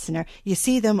another listener. You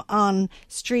see them on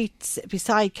streets,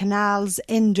 beside canals,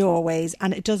 in doorways,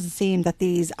 and it doesn't seem that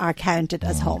these are counted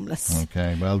as homeless.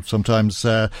 Okay, well, sometimes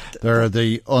there are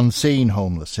the unseen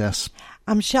homeless, yes.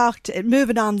 I'm shocked.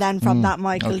 Moving on then from that,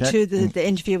 Michael, to the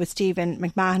interview with Stephen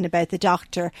McMahon about the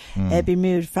doctor being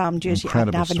moved from duty at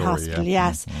Navan Hospital.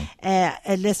 Yeah. Yes.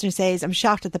 A listener says, I'm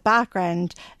shocked at the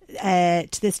background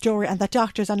to this story, and that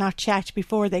doctors are not checked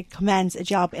before they commence a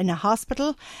job in a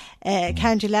hospital.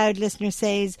 County Loud listener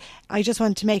says, I just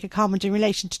want to make a comment in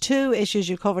relation to two issues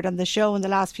you covered on the show in the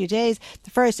last few days.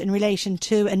 The first in relation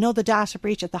to another data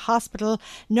breach at the hospital.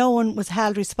 No one was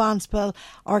held responsible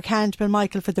or accountable,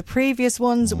 Michael, for the previous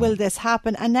ones. Will this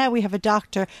happen? And now we have a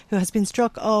doctor who has been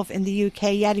struck off in the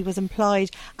UK, yet he was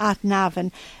employed at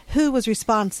Navan. Who was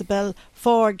responsible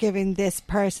for giving this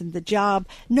person the job?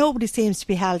 Nobody seems to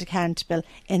be held accountable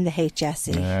in the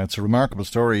HSE. It's a remarkable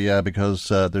story because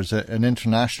there's an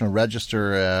international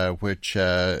register which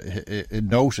it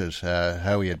noted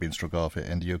how he had been struck off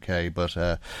in the UK, but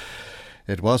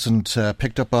it wasn't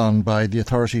picked up on by the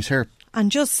authorities here. And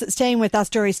just staying with that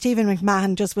story, Stephen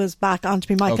McMahon just was back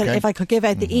onto me, Michael. Okay. If I could give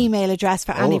out the email address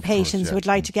for any patients who would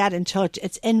like to get in touch,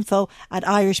 it's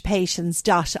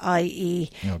info@irishpatients.ie.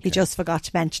 Okay. He just forgot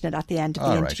to mention it at the end of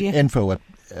the interview.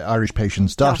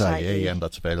 info@irishpatients.ie, and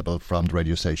that's available from the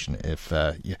radio station if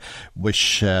you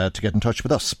wish to get in touch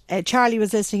with us. Charlie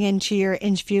was listening into your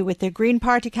interview with the Green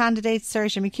Party candidate,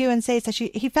 Saoirse McEwen, says that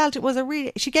he felt it was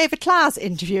she gave a class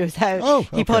interview, how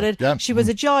he put it. Yeah. She was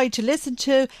a joy to listen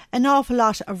to, an awful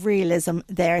lot of realism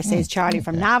there, says Charlie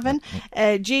from Navan.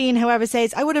 Jean, however,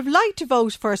 says, I would have liked to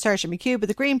vote for Saoirse McEwen, but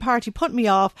the Green Party put me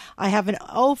off. I have an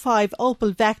 05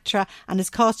 Opel Vectra and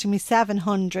it's costing me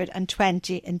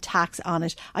 $720 in tax on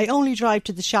it. I only drive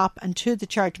to the shop and to the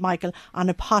church, Michael, on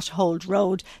a potholed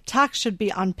road. Tax should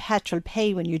be on petrol.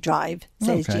 Pay when you drive,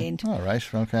 says Jean. All right,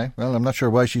 okay. Well, I'm not sure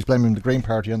why she's blaming the Green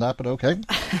Party on that, but okay.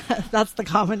 That's the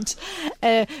comment.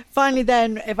 Finally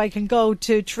then, if I can go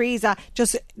to Teresa,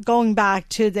 just going back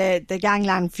to the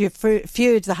gangland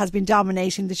feud that has been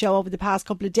dominating the show over the past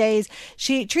couple of days.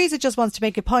 Teresa just wants to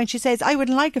make a point. She says, I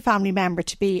wouldn't like a family member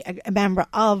to be a member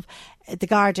of the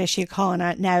Garda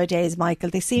Síochána nowadays,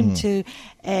 Michael. They seem to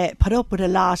put up with a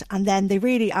lot, and then they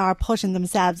really are putting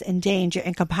themselves in danger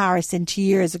in comparison to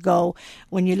years ago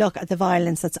when you look at the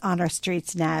violence that's on our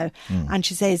streets now. And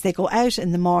she says they go out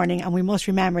in the morning, and we must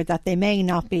remember that they may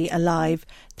not be alive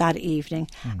that evening.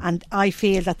 And I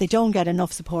feel that they don't get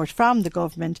enough support from the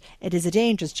government. It is a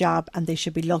dangerous job, and they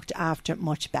should be looked after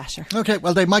much better. Okay,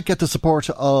 well, they might get the support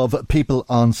of people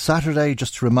on Saturday.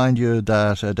 Just to remind you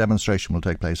that a demonstration will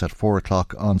take place at 4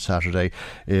 o'clock on Saturday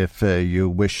if you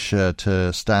wish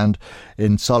to stand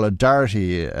in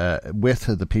solidarity with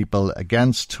the people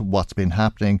against what's been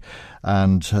happening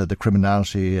and the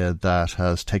criminality that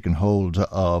has taken hold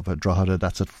of Drogheda.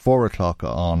 That's at 4 o'clock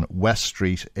on West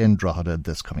Street in Drogheda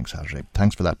this coming Saturday.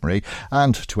 Thanks for that, Marie,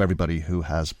 and to everybody who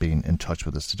has been in touch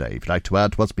with us today. If you'd like to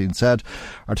add to what's been said,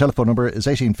 our telephone number is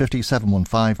 1850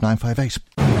 715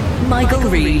 958. Michael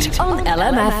Reid on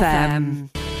LMFM.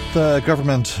 The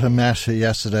government met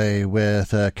yesterday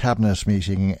with a cabinet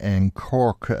meeting in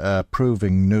Cork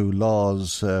approving new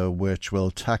laws which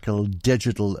will tackle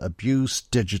digital abuse,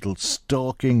 digital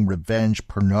stalking, revenge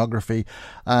pornography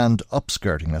and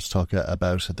upskirting. Let's talk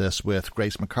about this with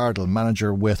Grace McCardle,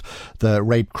 manager with the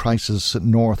Rape Crisis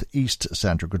North East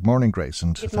Centre. Good morning, Grace,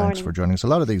 and thanks for joining us. A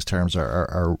lot of these terms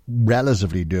are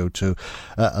relatively new to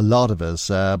a lot of us,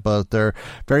 but they're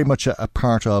very much a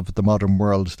part of the modern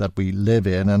world that we live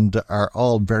in, and are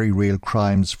all very real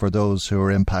crimes for those who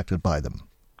are impacted by them.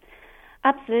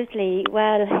 Absolutely.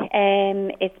 Well,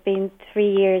 it's been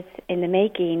 3 years in the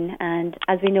making, and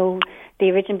as we know,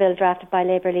 the original bill drafted by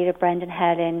Labour leader Brendan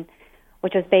Helen,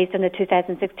 which was based on the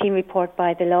 2016 report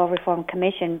by the Law Reform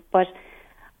Commission. But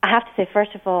I have to say,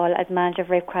 first of all, as manager of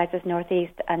Rape Crisis North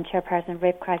East and chairperson of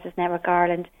Rape Crisis Network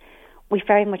Ireland, we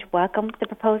very much welcome the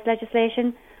proposed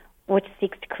legislation, which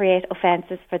seeks to create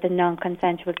offences for the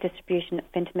non-consensual distribution of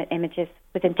intimate images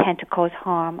with intent to cause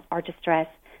harm or distress,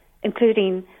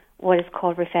 including what is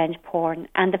called revenge porn,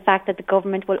 and the fact that the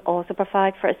government will also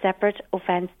provide for a separate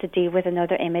offence to deal with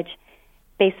another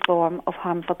image-based form of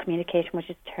harmful communication, which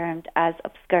is termed as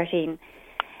upskirting.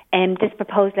 This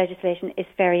proposed legislation is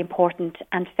very important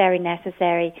and very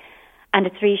necessary, and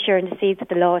it's reassuring to see that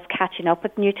the law is catching up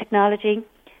with new technology,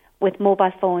 with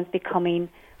mobile phones becoming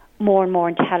more and more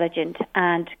intelligent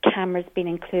and cameras being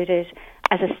included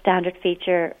as a standard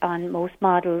feature on most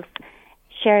models.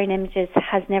 Sharing images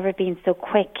has never been so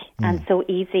quick and so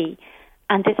easy,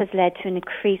 and this has led to an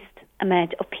increased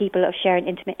amount of people of sharing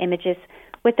intimate images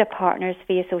with their partners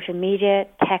via social media,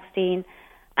 texting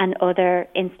and other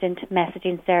instant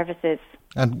messaging services.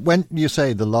 And when you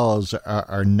say the laws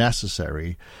are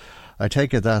necessary, I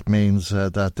take it that means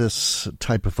that this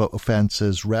type of offence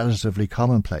is relatively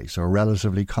commonplace or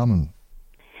relatively common.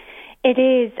 It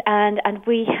is, and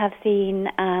we have seen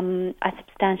a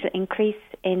substantial increase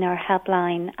in our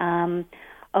helpline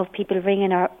of people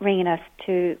ringing us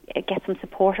to get some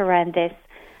support around this,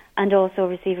 and also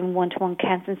receiving one-to-one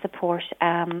counselling support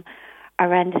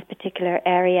around this particular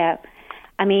area.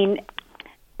 I mean,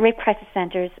 rape crisis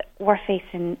centres were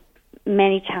facing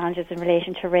many challenges in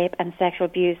relation to rape and sexual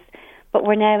abuse, but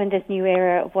we're now in this new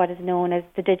era of what is known as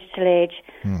the digital age,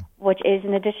 which is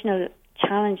an additional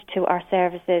challenge to our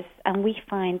services. And we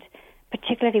find,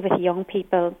 particularly with young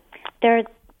people,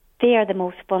 they are the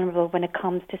most vulnerable when it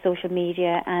comes to social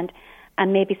media and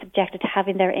may be subjected to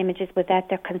having their images without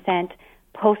their consent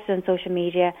posted on social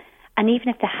media. And even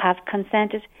if they have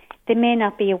consented, they may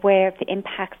not be aware of the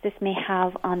impacts this may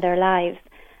have on their lives,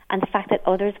 and the fact that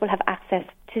others will have access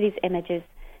to these images,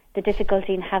 the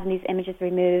difficulty in having these images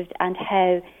removed, and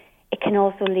how it can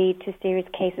also lead to serious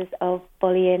cases of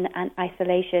bullying and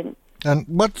isolation. And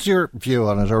what's your view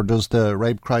on it, or does the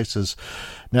Rape Crisis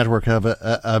Network have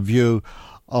a view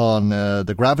on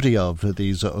the gravity of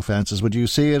these offences? Would you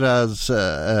see it as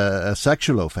a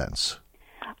sexual offence?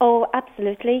 Oh,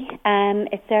 absolutely.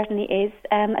 It certainly is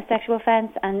a sexual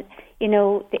offence, and, you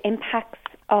know, the impacts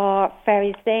are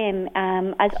very same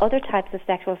as other types of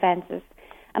sexual offences.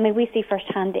 I mean, we see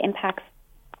firsthand the impacts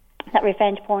that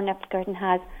revenge porn and upskirting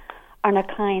has on our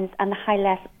clients and the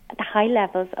high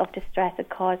levels of distress it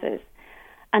causes.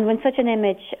 And when such an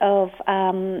image of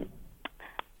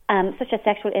such a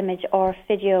sexual image or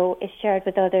video is shared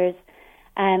with others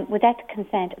without the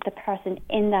consent of the person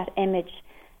in that image,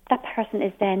 that person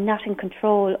is then not in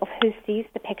control of who sees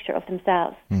the picture of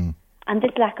themselves. And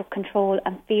this lack of control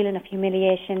and feeling of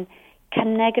humiliation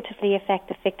can negatively affect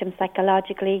the victim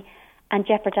psychologically and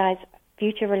jeopardise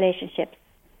future relationships.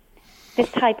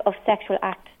 This type of sexual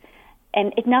act,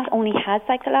 it not only has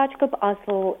psychological but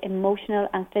also emotional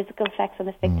and physical effects on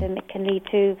the victim. It can lead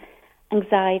to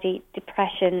anxiety,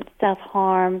 depression,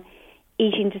 self-harm,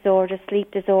 eating disorders,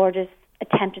 sleep disorders,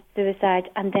 attempted suicide,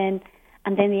 and then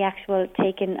the actual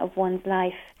taking of one's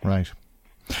life. Right.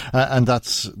 And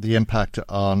that's the impact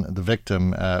on the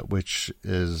victim, which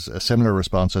is a similar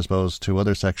response, I suppose, to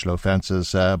other sexual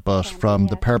offences. But from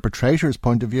the perpetrator's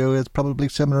point of view, it's probably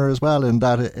similar as well, in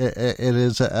that it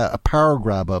is a power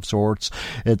grab of sorts.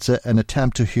 It's an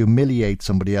attempt to humiliate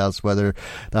somebody else, whether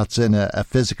that's in a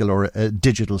physical or a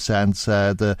digital sense.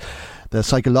 The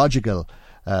psychological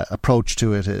approach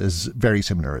to it is very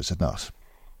similar, is it not?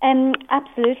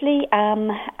 Absolutely,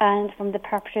 and from the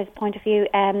perpetrator's point of view,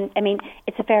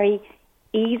 it's a very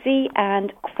easy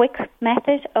and quick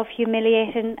method of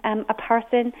humiliating a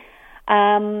person.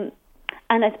 And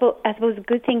I suppose a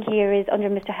good thing here is, under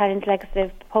Mr. Helland's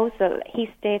legislative proposal, he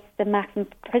states the maximum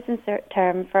prison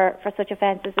term for such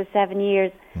offences is 7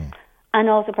 years, and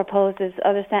also proposes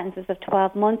other sentences of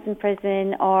 12 months in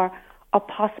prison or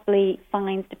possibly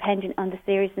fines, depending on the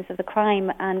seriousness of the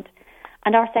crime.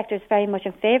 And our sector is very much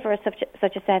in favour of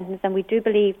such a sentence, and we do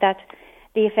believe that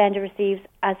the offender receives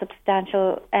a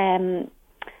substantial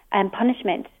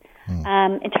punishment.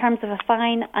 In terms of a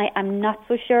fine, I'm not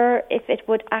so sure if it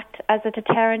would act as a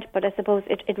deterrent, but I suppose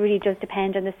it really does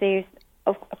depend on the seriousness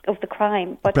of the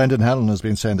crime. But Brendan Helland has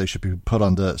been saying they should be put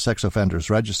on the sex offenders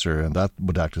register, and that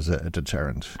would act as a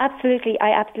deterrent. Absolutely,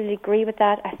 I absolutely agree with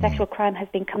that. A sexual crime has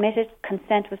been committed,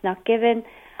 consent was not given,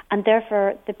 and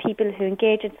therefore the people who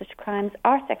engage in such crimes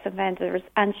are sex offenders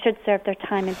and should serve their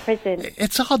time in prison.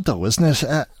 It's odd though, isn't it?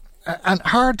 And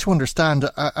hard to understand.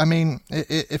 I mean,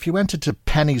 if you went into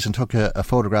Penny's and took a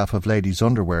photograph of ladies'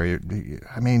 underwear, it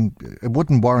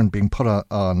wouldn't warrant being put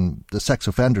on the sex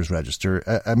offenders register.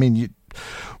 You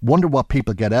wonder what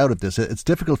people get out of this. It's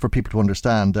difficult for people to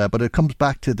understand, but it comes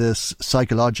back to this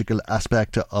psychological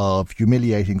aspect of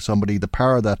humiliating somebody, the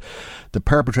power that the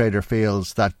perpetrator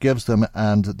feels that gives them,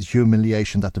 and the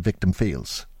humiliation that the victim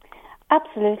feels.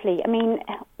 Absolutely.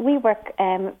 We work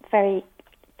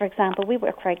for example, we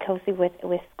work very closely with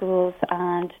schools,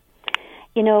 and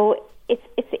it's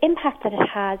the impact that it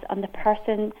has on the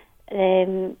person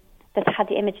that's had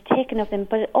the image taken of them,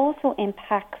 but it also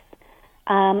impacts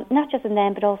not just on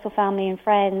them, but also family and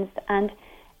friends. And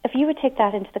if you would take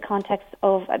that into the context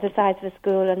of the size of a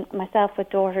school, and myself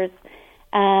with daughters,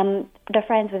 they're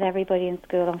friends with everybody in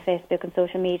school on Facebook and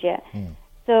social media.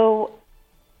 So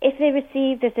if they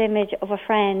receive this image of a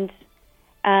friend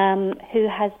who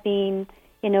has been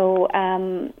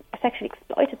sexually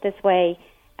exploited this way,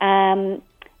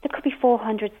 there could be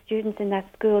 400 students in that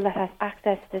school that have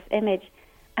access to this image,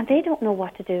 and they don't know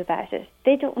what to do about it.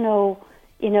 They don't know,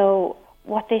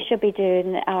 what they should be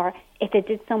doing, or if they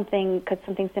did something, could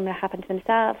something similar happen to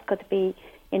themselves? Could they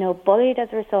be, bullied as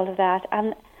a result of that?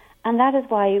 And that is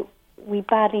why we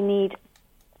badly need,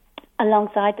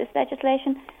 alongside this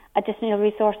legislation, additional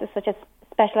resources such as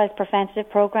specialised preventative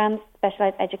programmes,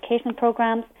 specialised educational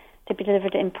programmes, to be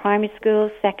delivered in primary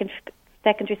schools,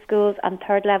 secondary schools and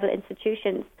third level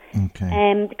institutions.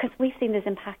 Okay. Because we've seen this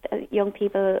impact young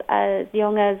people as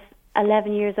young as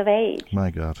 11 years of age. My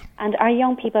God. And our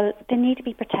young people, they need to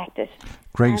be protected.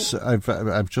 Grace,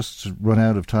 I've just run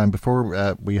out of time.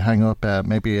 Before we hang up,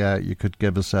 maybe you could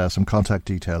give us some contact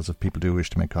details if people do wish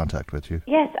to make contact with you.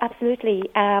 Yes, absolutely.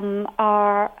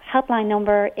 Our helpline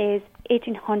number is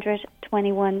 1800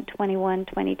 21 21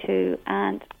 22,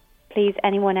 and please,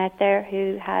 anyone out there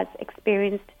who has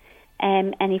experienced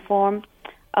any form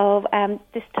of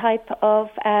this type of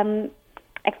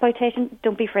exploitation,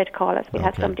 don't be afraid to call us. We'll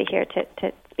have somebody here to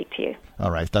speak to you.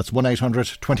 All right, that's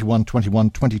 1-800 21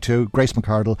 21 22. Grace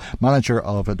McArdle, manager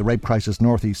of the Rape Crisis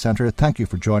North East Centre. Thank you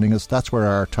for joining us. That's where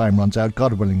our time runs out.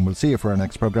 God willing, we'll see you for our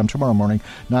next programme tomorrow morning,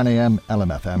 9 a.m,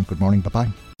 LMFM. Good morning,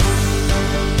 bye-bye.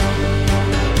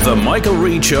 The Michael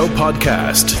Reid Show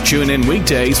podcast. Tune in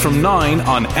weekdays from 9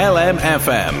 on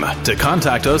LMFM. To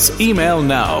contact us, email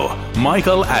now,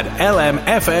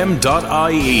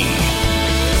 michael@lmfm.ie.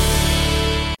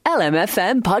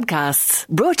 LMFM podcasts,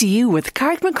 brought to you with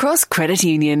Carrickmacross Credit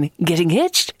Union. Getting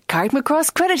hitched?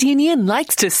 Carrickmacross Credit Union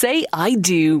likes to say I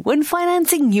do when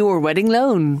financing your wedding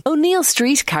loan. O'Neill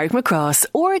Street, Carrickmacross,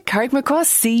 or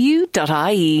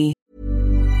carrickmacrosscu.ie.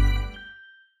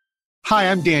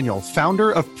 Hi, I'm Daniel, founder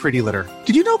of Pretty Litter.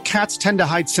 Did you know cats tend to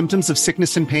hide symptoms of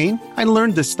sickness and pain? I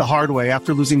learned this the hard way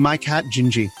after losing my cat,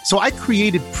 Gingy. So I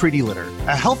created Pretty Litter,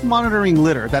 a health monitoring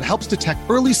litter that helps detect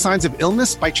early signs of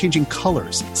illness by changing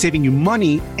colors, saving you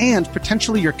money and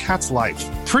potentially your cat's life.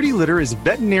 Pretty Litter is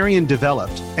veterinarian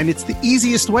developed, and it's the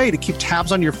easiest way to keep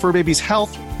tabs on your fur baby's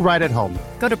health right at home.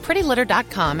 Go to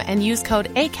prettylitter.com and use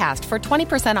code ACAST for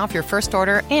 20% off your first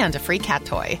order and a free cat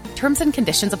toy. Terms and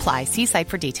conditions apply. See site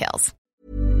for details.